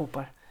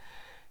scheenbenenschopper.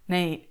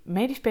 Nee,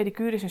 medisch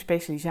pedicure is een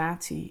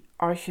specialisatie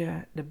als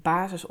je de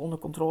basis onder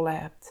controle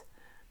hebt.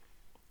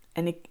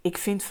 En ik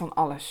vind van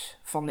alles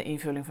van de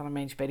invulling van een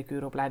medisch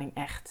pedicureopleiding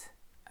echt.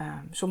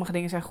 Sommige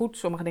dingen zijn goed,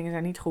 sommige dingen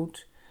zijn niet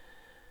goed.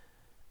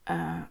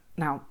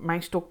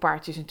 Mijn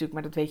stokpaardje is natuurlijk,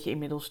 maar dat weet je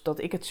inmiddels, dat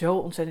ik het zo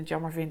ontzettend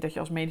jammer vind dat je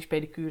als medisch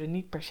pedicure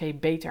niet per se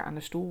beter aan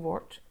de stoel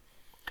wordt.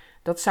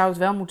 Dat zou het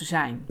wel moeten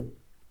zijn.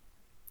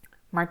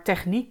 Maar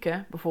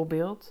technieken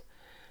bijvoorbeeld,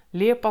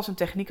 leer pas een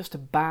techniek als de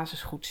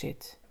basis goed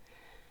zit.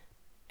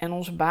 En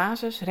onze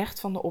basis, recht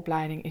van de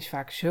opleiding, is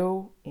vaak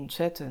zo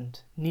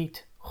ontzettend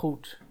niet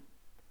goed.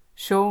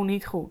 Zo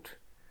niet goed.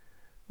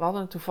 We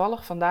hadden het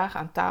toevallig vandaag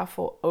aan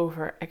tafel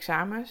over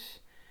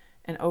examens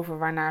en over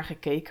waarnaar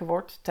gekeken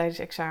wordt tijdens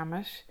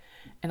examens.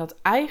 En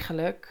dat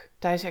eigenlijk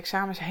tijdens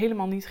examens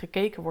helemaal niet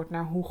gekeken wordt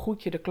naar hoe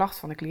goed je de klacht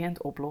van de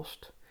cliënt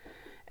oplost.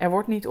 Er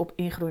wordt niet op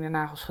ingroeiende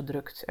nagels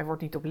gedrukt. Er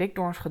wordt niet op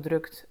likdoorns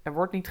gedrukt. Er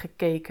wordt niet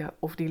gekeken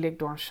of die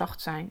likdoorns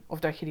zacht zijn of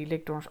dat je die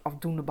likdoorns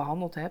afdoende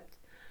behandeld hebt.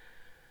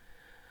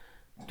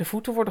 De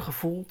voeten worden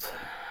gevoeld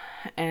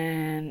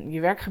en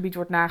je werkgebied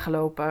wordt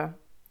nagelopen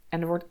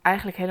en er wordt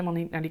eigenlijk helemaal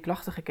niet naar die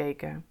klachten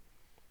gekeken.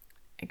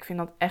 Ik vind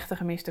dat echt een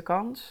gemiste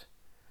kans.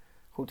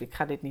 Goed, ik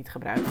ga dit niet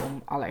gebruiken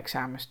om alle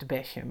examens te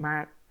bashen,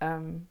 maar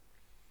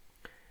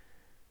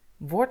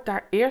word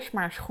daar eerst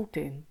maar eens goed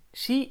in.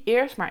 Zie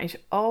eerst maar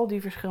eens al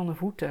die verschillende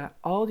voeten,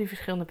 al die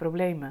verschillende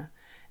problemen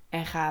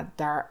en ga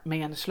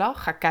daarmee aan de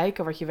slag. Ga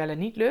kijken wat je wel en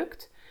niet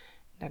lukt.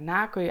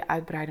 Daarna kun je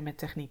uitbreiden met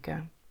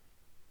technieken.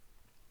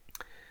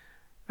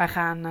 Wij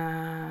gaan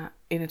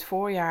in het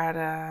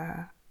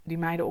voorjaar die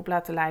meiden op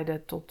laten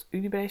leiden tot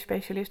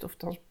Unibreed-specialist of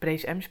tot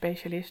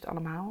Brees-M-specialist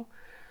allemaal.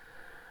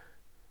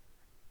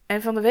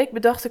 En van de week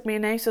bedacht ik me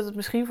ineens dat het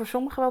misschien voor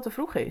sommigen wel te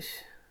vroeg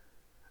is.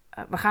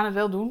 We gaan het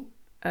wel doen.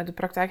 De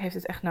praktijk heeft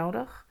het echt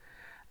nodig.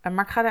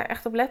 Maar ik ga daar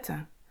echt op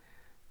letten.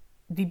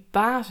 Die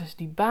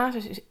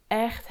basis is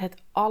echt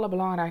het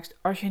allerbelangrijkste.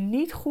 Als je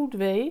niet goed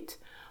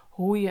weet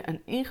hoe je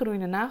een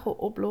ingeroeide nagel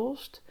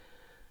oplost,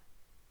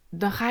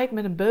 dan ga je het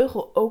met een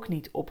beugel ook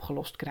niet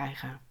opgelost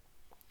krijgen.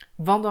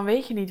 Want dan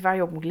weet je niet waar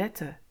je op moet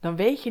letten. Dan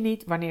weet je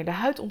niet wanneer de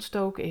huid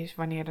ontstoken is,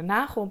 wanneer de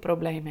nagel een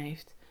probleem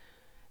heeft.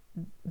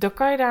 Dan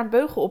kan je daar een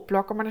beugel op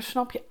plakken, maar dan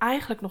snap je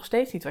eigenlijk nog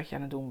steeds niet wat je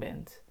aan het doen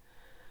bent.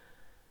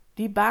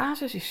 Die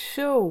basis is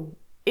zo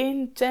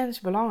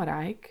intens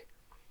belangrijk.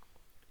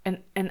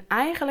 En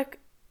eigenlijk,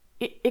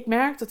 ik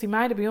merk dat die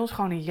meiden bij ons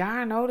gewoon een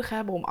jaar nodig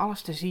hebben om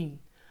alles te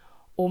zien.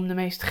 Om de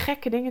meest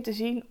gekke dingen te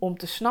zien, om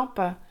te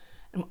snappen.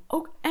 Om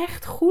ook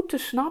echt goed te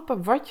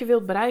snappen wat je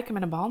wilt bereiken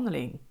met een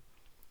behandeling.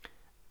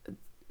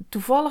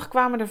 Toevallig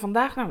kwamen er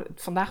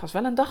vandaag was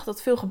wel een dag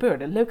dat veel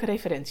gebeurde. Leuke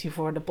referentie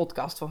voor de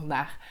podcast van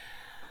vandaag.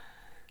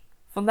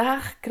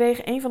 Vandaag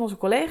kreeg een van onze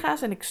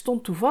collega's, en ik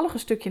stond toevallig een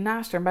stukje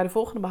naast haar, en bij de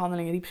volgende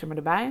behandeling riep ze me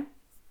erbij,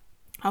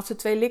 had ze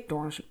 2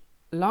 likdoorns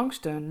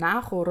langs de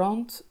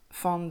nagelrand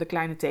van de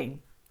kleine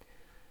teen.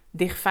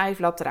 Dicht 5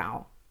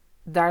 lateraal.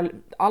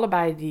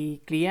 Allebei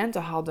die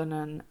cliënten hadden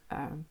een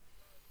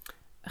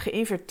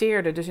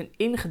geïnverteerde, dus een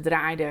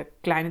ingedraaide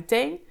kleine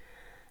teen.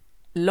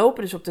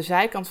 Lopen dus op de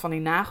zijkant van die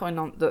nagel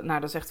en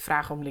dat is echt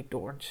vragen om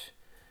likdoorns.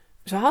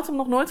 Ze had hem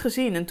nog nooit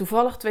gezien en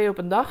toevallig 2 op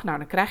een dag. Nou,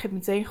 dan krijg je het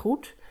meteen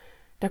goed.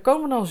 Daar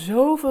komen dan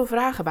zoveel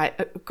vragen bij.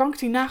 Kan ik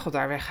die nagel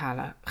daar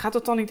weghalen? Gaat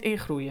het dan niet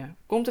ingroeien?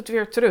 Komt het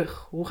weer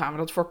terug? Hoe gaan we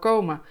dat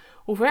voorkomen?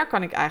 Hoe ver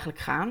kan ik eigenlijk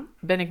gaan?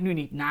 Ben ik nu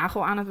niet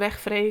nagel aan het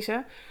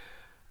wegvrezen?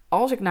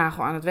 Als ik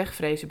nagel aan het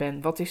wegvrezen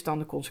ben, wat is dan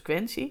de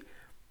consequentie?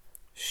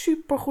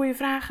 Super goede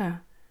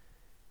vragen.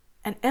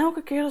 En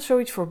elke keer dat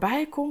zoiets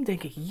voorbij komt,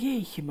 denk ik,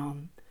 jeetje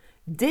man,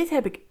 dit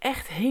heb ik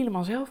echt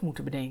helemaal zelf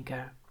moeten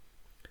bedenken.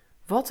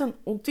 Wat een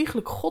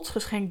ontiegelijk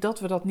godsgeschenk dat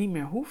we dat niet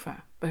meer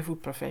hoeven bij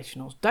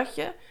Voetprofessionals. Dat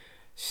je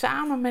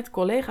samen met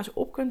collega's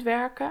op kunt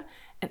werken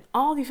en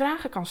al die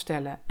vragen kan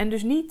stellen. En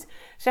dus niet,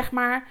 zeg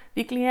maar,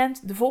 die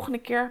cliënt de volgende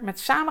keer met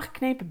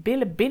samengeknepen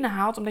billen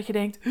binnenhaalt, omdat je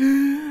denkt,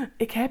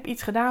 ik heb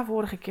iets gedaan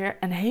vorige keer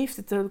en heeft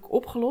het ook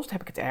opgelost?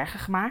 Heb ik het erger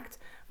gemaakt?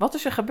 Wat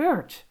is er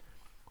gebeurd?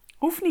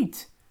 Hoeft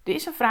niet. Er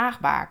is een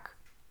vraagbaak.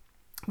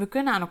 We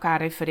kunnen aan elkaar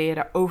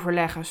refereren,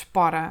 overleggen,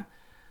 sparren.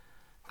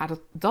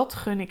 Dat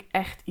gun ik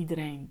echt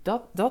iedereen.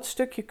 Dat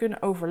stukje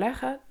kunnen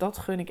overleggen, dat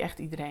gun ik echt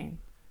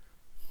iedereen.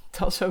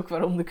 Dat is ook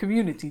waarom de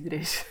community er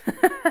is.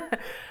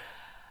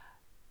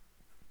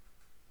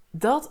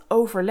 Dat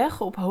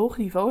overleggen op hoog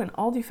niveau en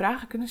al die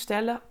vragen kunnen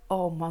stellen.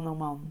 Oh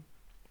man.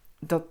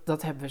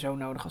 Dat hebben we zo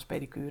nodig als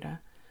pedicure.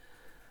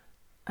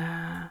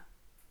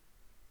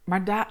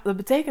 Maar dat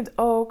betekent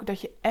ook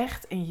dat je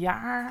echt een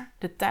jaar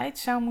de tijd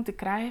zou moeten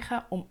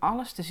krijgen om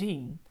alles te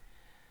zien.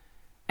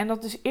 En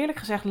dat is eerlijk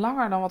gezegd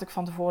langer dan wat ik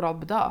van tevoren had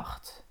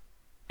bedacht.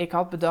 Ik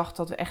had bedacht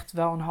dat we echt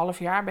wel een half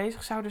jaar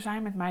bezig zouden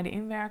zijn met meiden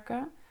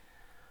inwerken.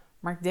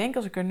 Maar ik denk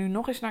als ik er nu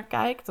nog eens naar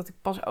kijk, dat ik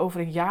pas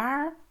over een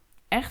jaar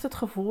echt het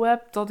gevoel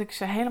heb dat ik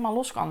ze helemaal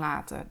los kan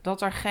laten.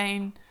 Dat er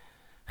geen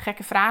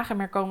gekke vragen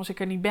meer komen als ik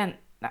er niet ben.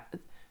 Nou,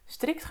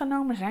 strikt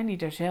genomen zijn die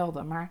er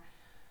zelden, maar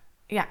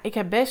ja, ik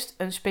heb best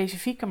een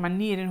specifieke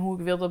manier in hoe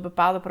ik wil dat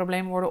bepaalde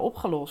problemen worden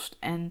opgelost.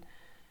 En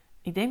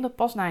ik denk dat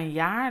pas na een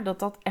jaar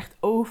dat echt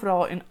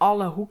overal in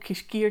alle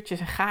hoekjes, kiertjes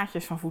en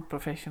gaatjes van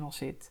Voetprofessionals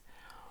zit.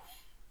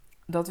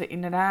 Dat we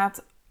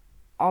inderdaad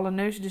alle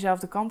neuzen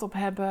dezelfde kant op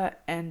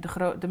hebben en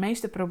de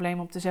meeste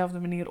problemen op dezelfde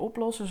manier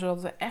oplossen.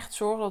 Zodat we echt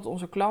zorgen dat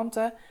onze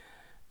klanten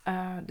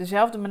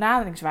dezelfde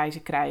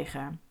benaderingswijze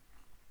krijgen.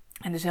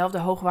 En dezelfde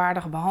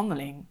hoogwaardige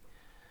behandeling.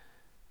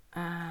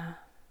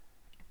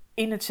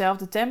 In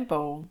hetzelfde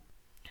tempo.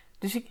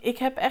 Dus ik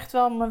heb echt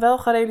me wel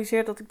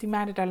gerealiseerd dat ik die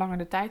meiden daar langer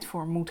de tijd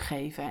voor moet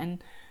geven. En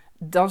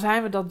dan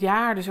zijn we dat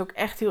jaar dus ook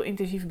echt heel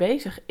intensief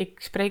bezig.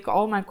 Ik spreek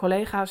al mijn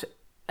collega's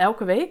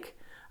elke week,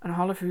 een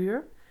half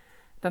uur.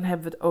 Dan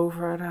hebben we het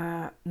over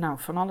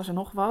van alles en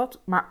nog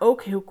wat. Maar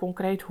ook heel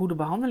concreet hoe de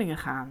behandelingen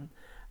gaan.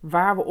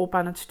 Waar we op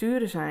aan het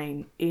sturen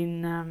zijn.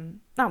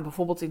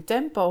 Bijvoorbeeld in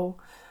tempo.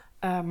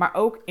 Maar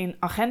ook in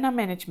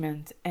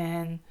agendamanagement.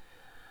 En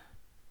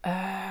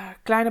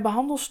kleine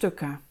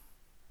behandelstukken.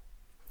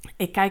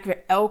 Ik kijk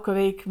weer elke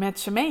week met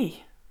ze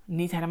mee.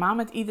 Niet helemaal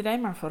met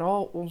iedereen, maar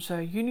vooral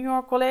onze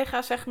junior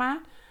collega's, zeg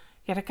maar.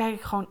 Ja, daar kijk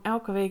ik gewoon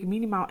elke week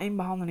minimaal 1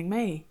 behandeling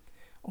mee.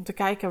 Om te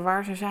kijken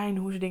waar ze zijn,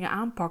 hoe ze dingen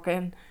aanpakken.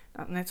 En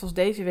net zoals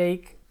deze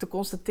week te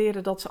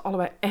constateren dat ze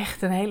allebei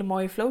echt een hele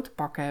mooie flow te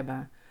pakken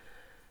hebben.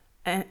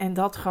 En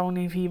dat gewoon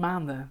in 4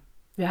 maanden.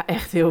 Ja,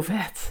 echt heel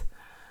vet.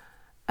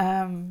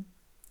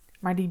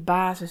 Maar die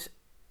basis,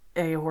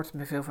 je hoort het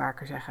me veel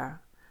vaker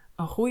zeggen.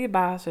 Een goede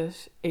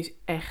basis is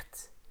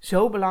echt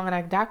zo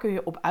belangrijk. Daar kun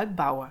je op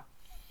uitbouwen.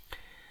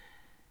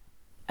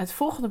 Het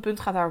volgende punt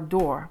gaat daarop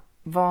door.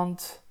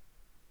 Want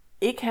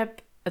ik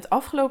heb het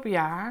afgelopen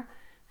jaar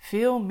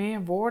veel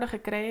meer woorden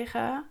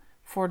gekregen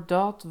voor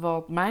dat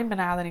wat mijn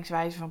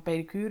benaderingswijze van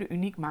pedicure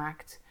uniek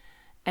maakt.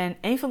 En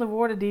een van de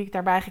woorden die ik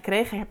daarbij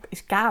gekregen heb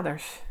is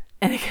kaders.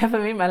 En ik heb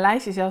hem in mijn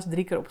lijstje zelfs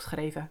 3 keer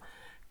opgeschreven.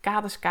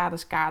 Kaders,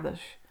 kaders,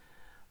 kaders.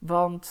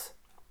 Want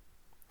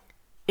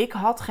ik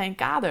had geen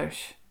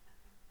kaders.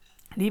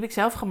 Die heb ik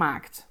zelf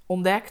gemaakt.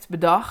 Ontdekt,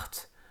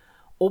 bedacht,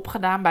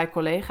 opgedaan bij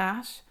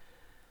collega's.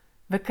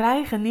 We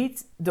krijgen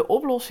niet de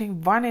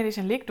oplossing wanneer is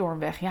een likdoorn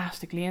weg. Ja, als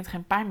de cliënt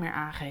geen pijn meer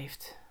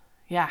aangeeft.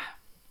 Ja,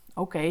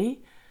 oké.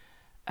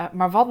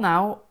 Maar wat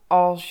nou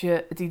als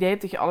je het idee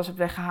hebt dat je alles hebt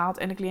weggehaald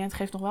en de cliënt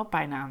geeft nog wel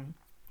pijn aan?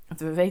 Want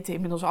we weten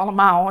inmiddels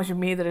allemaal, als je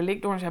meerdere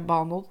likdoorns hebt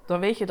behandeld, dan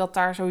weet je dat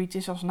daar zoiets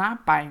is als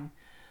napijn.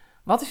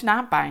 Wat is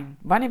napijn?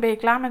 Wanneer ben je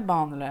klaar met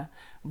behandelen?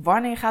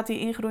 Wanneer gaat die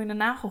ingroeiende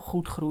nagel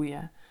goed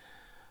groeien?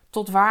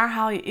 Tot waar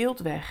haal je eelt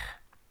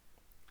weg?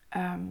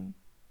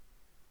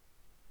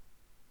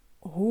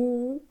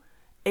 Hoe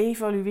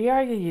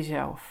evalueer je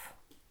jezelf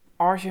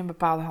als je een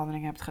bepaalde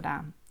handeling hebt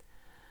gedaan?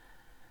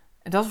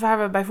 En dat is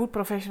waar we bij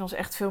Voetprofessionals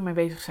echt veel mee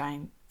bezig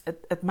zijn.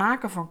 Het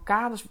maken van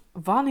kaders.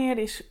 Wanneer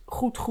is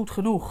goed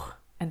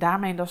genoeg? En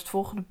daarmee, dat is het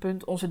volgende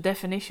punt, onze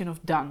definition of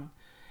done.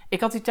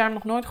 Ik had die term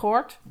nog nooit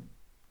gehoord.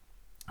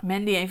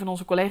 Mandy, een van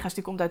onze collega's,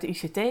 die komt uit de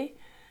ICT.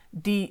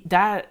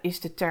 Daar is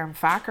de term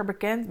vaker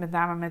bekend. Met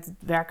name met het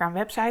werk aan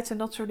websites en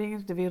dat soort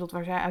dingen. De wereld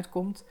waar zij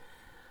uitkomt.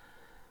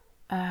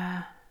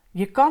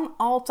 Je kan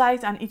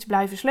altijd aan iets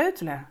blijven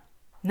sleutelen.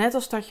 Net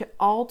als dat je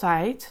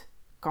altijd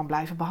kan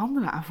blijven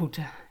behandelen aan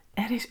voeten.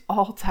 Er is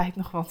altijd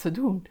nog wat te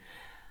doen.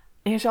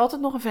 Er is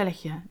altijd nog een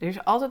velletje. Er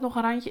is altijd nog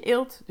een randje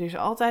eelt. Er is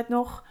altijd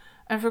nog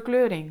een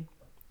verkleuring.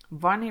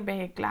 Wanneer ben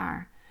je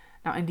klaar?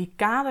 Nou, en die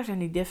kaders en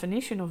die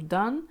definition of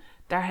done,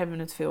 daar hebben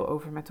we het veel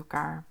over met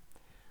elkaar.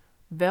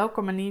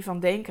 Welke manier van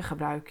denken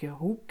gebruik je?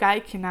 Hoe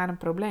kijk je naar een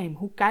probleem?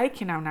 Hoe kijk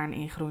je nou naar een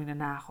ingroeiende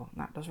nagel?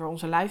 Nou, dat is waar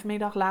onze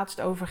live-middag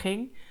laatst over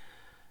ging.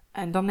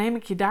 En dan neem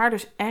ik je daar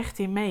dus echt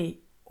in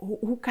mee.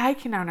 Hoe kijk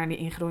je nou naar die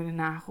ingroeiende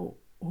nagel?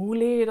 Hoe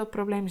leer je dat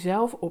probleem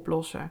zelf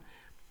oplossen?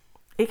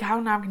 Ik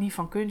hou namelijk niet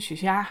van kunstjes.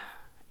 Ja,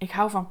 ik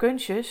hou van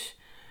kunstjes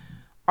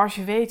als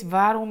je weet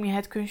waarom je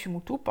het kunstje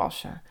moet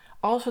toepassen.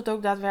 Als het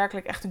ook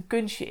daadwerkelijk echt een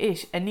kunstje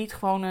is. En niet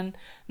gewoon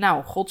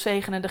een, God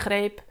zegene de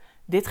greep.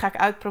 Dit ga ik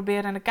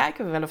uitproberen en dan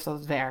kijken we wel of dat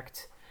het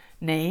werkt.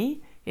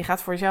 Nee, je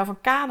gaat voor jezelf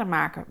een kader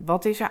maken.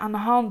 Wat is er aan de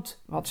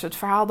hand? Wat is het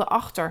verhaal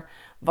erachter?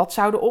 Wat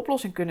zou de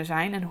oplossing kunnen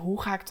zijn? En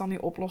hoe ga ik dan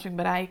die oplossing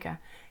bereiken?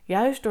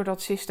 Juist door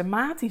dat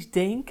systematisch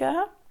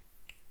denken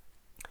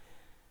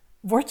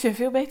word je een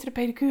veel betere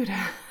pedicure.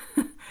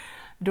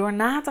 Door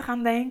na te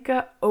gaan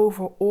denken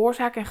over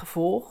oorzaak en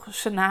gevolg,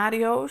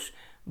 scenario's.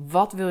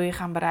 Wat wil je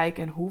gaan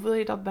bereiken en hoe wil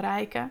je dat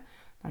bereiken?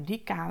 Nou,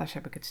 die kaders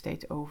heb ik het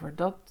steeds over.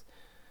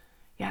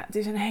 Het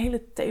is een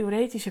hele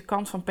theoretische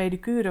kant van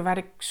pedicure, waar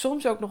ik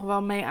soms ook nog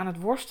wel mee aan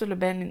het worstelen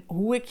ben in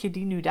hoe ik je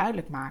die nu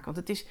duidelijk maak. Want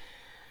het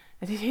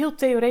is heel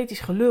theoretisch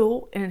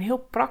gelul in een heel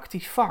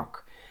praktisch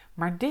vak.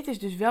 Maar dit is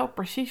dus wel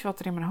precies wat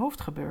er in mijn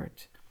hoofd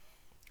gebeurt.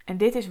 En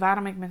dit is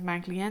waarom ik met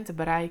mijn cliënten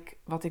bereik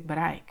wat ik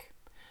bereik.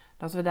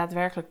 Dat we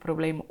daadwerkelijk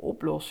problemen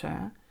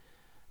oplossen.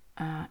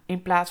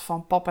 In plaats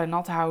van papa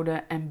nat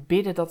houden en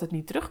bidden dat het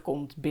niet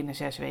terugkomt binnen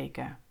 6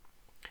 weken.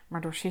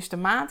 Maar door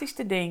systematisch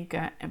te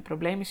denken en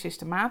problemen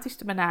systematisch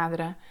te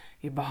benaderen,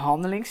 je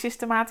behandeling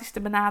systematisch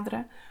te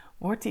benaderen,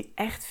 wordt die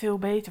echt veel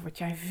beter. Word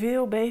jij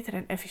veel beter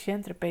en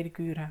efficiëntere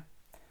pedicure.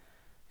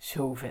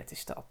 Zo vet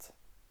is dat.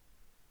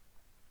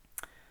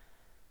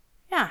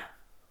 Ja, dat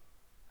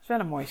is wel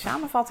een mooie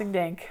samenvatting,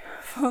 denk ik,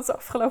 van het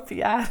afgelopen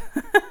jaar.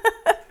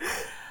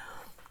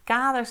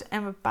 Kaders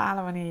en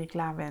bepalen wanneer je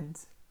klaar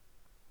bent.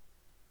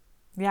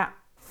 Ja,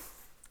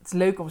 het is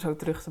leuk om zo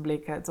terug te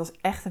blikken. Het was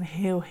echt een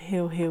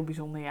heel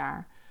bijzonder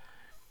jaar.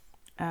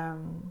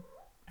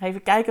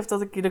 Even kijken of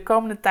dat ik de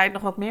komende tijd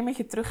nog wat meer met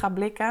je terug ga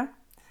blikken.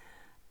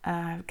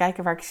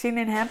 Kijken waar ik zin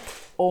in heb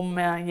om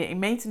je in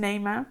mee te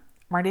nemen.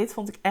 Maar dit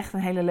vond ik echt een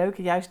hele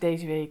leuke, juist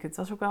deze week. Het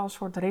was ook wel een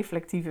soort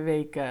reflectieve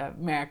week,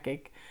 merk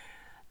ik.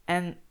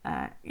 En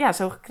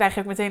zo krijg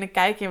je ook meteen een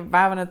kijkje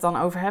waar we het dan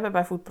over hebben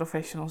bij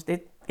Voetprofessionals.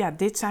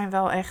 Dit zijn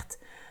wel echt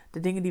de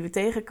dingen die we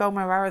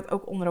tegenkomen en waar we het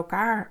ook onder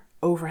elkaar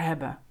over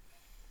hebben.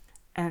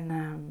 En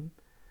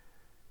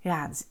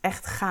het is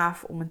echt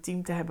gaaf om een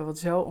team te hebben wat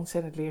zo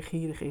ontzettend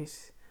leergierig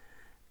is.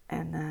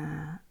 En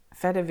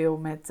verder wil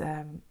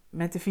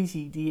met de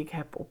visie die ik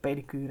heb op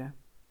pedicure.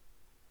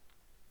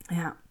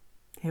 Ja,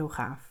 heel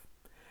gaaf.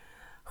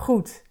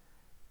 Goed,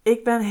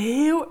 ik ben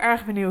heel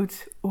erg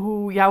benieuwd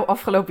hoe jouw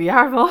afgelopen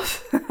jaar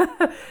was.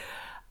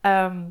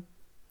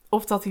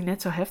 Of dat hij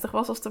net zo heftig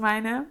was als de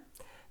mijne.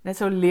 Net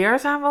zo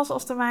leerzaam was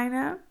als de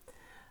mijne.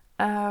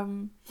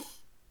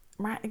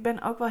 Maar ik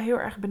ben ook wel heel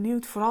erg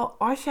benieuwd, vooral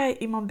als jij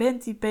iemand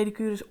bent die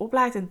pedicures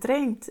opleidt en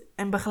traint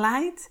en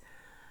begeleidt,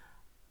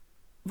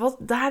 wat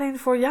daarin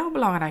voor jou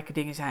belangrijke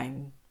dingen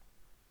zijn.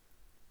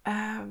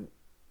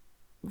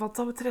 Wat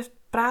dat betreft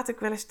praat ik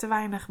wel eens te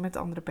weinig met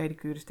andere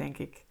pedicures, denk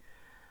ik.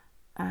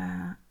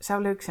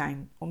 Zou leuk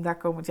zijn om daar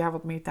komend jaar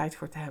wat meer tijd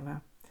voor te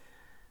hebben.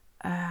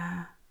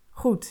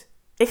 Goed,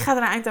 ik ga er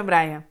een eind aan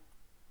breien.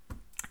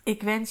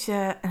 Ik wens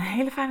je een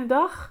hele fijne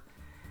dag.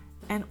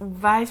 En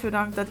onwijs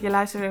bedankt dat je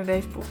luisterde naar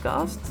deze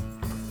podcast.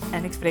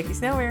 En ik spreek je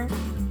snel weer.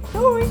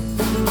 Doei!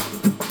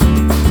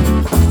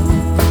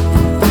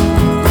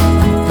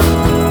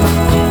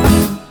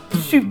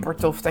 Super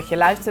tof dat je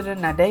luisterde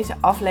naar deze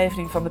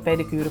aflevering van de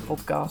Pedicure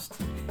Podcast.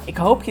 Ik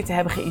hoop je te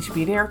hebben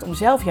geïnspireerd om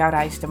zelf jouw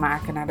reis te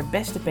maken naar de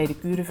beste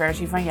pedicure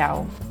versie van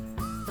jou.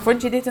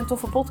 Vond je dit een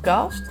toffe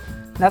podcast?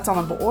 Laat dan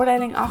een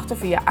beoordeling achter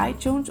via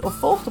iTunes of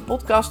volg de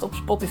podcast op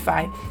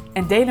Spotify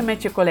en deel hem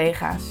met je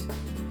collega's.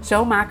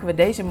 Zo maken we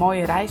deze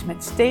mooie reis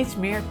met steeds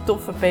meer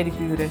toffe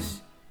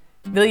pedicures.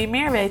 Wil je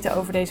meer weten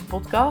over deze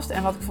podcast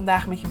en wat ik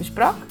vandaag met je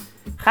besprak?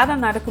 Ga dan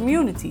naar de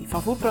community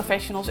van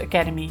Voetprofessionals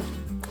Academy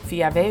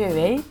via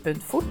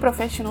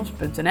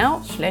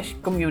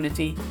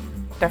www.voetprofessionals.nl/community.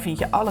 Daar vind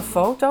je alle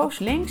foto's,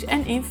 links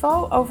en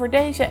info over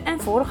deze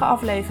en vorige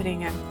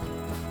afleveringen.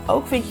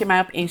 Ook vind je mij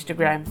op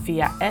Instagram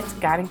via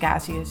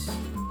 @karincasius.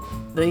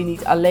 Wil je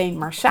niet alleen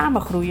maar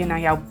samen groeien naar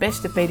jouw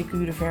beste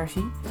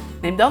pedicureversie?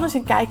 Neem dan eens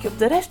een kijkje op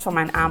de rest van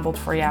mijn aanbod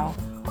voor jou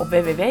op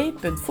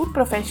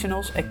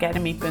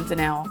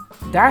www.voetprofessionalsacademy.nl.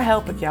 Daar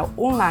help ik jou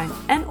online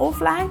en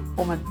offline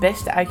om het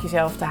beste uit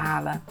jezelf te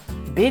halen,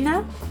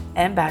 binnen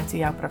en buiten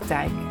jouw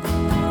praktijk.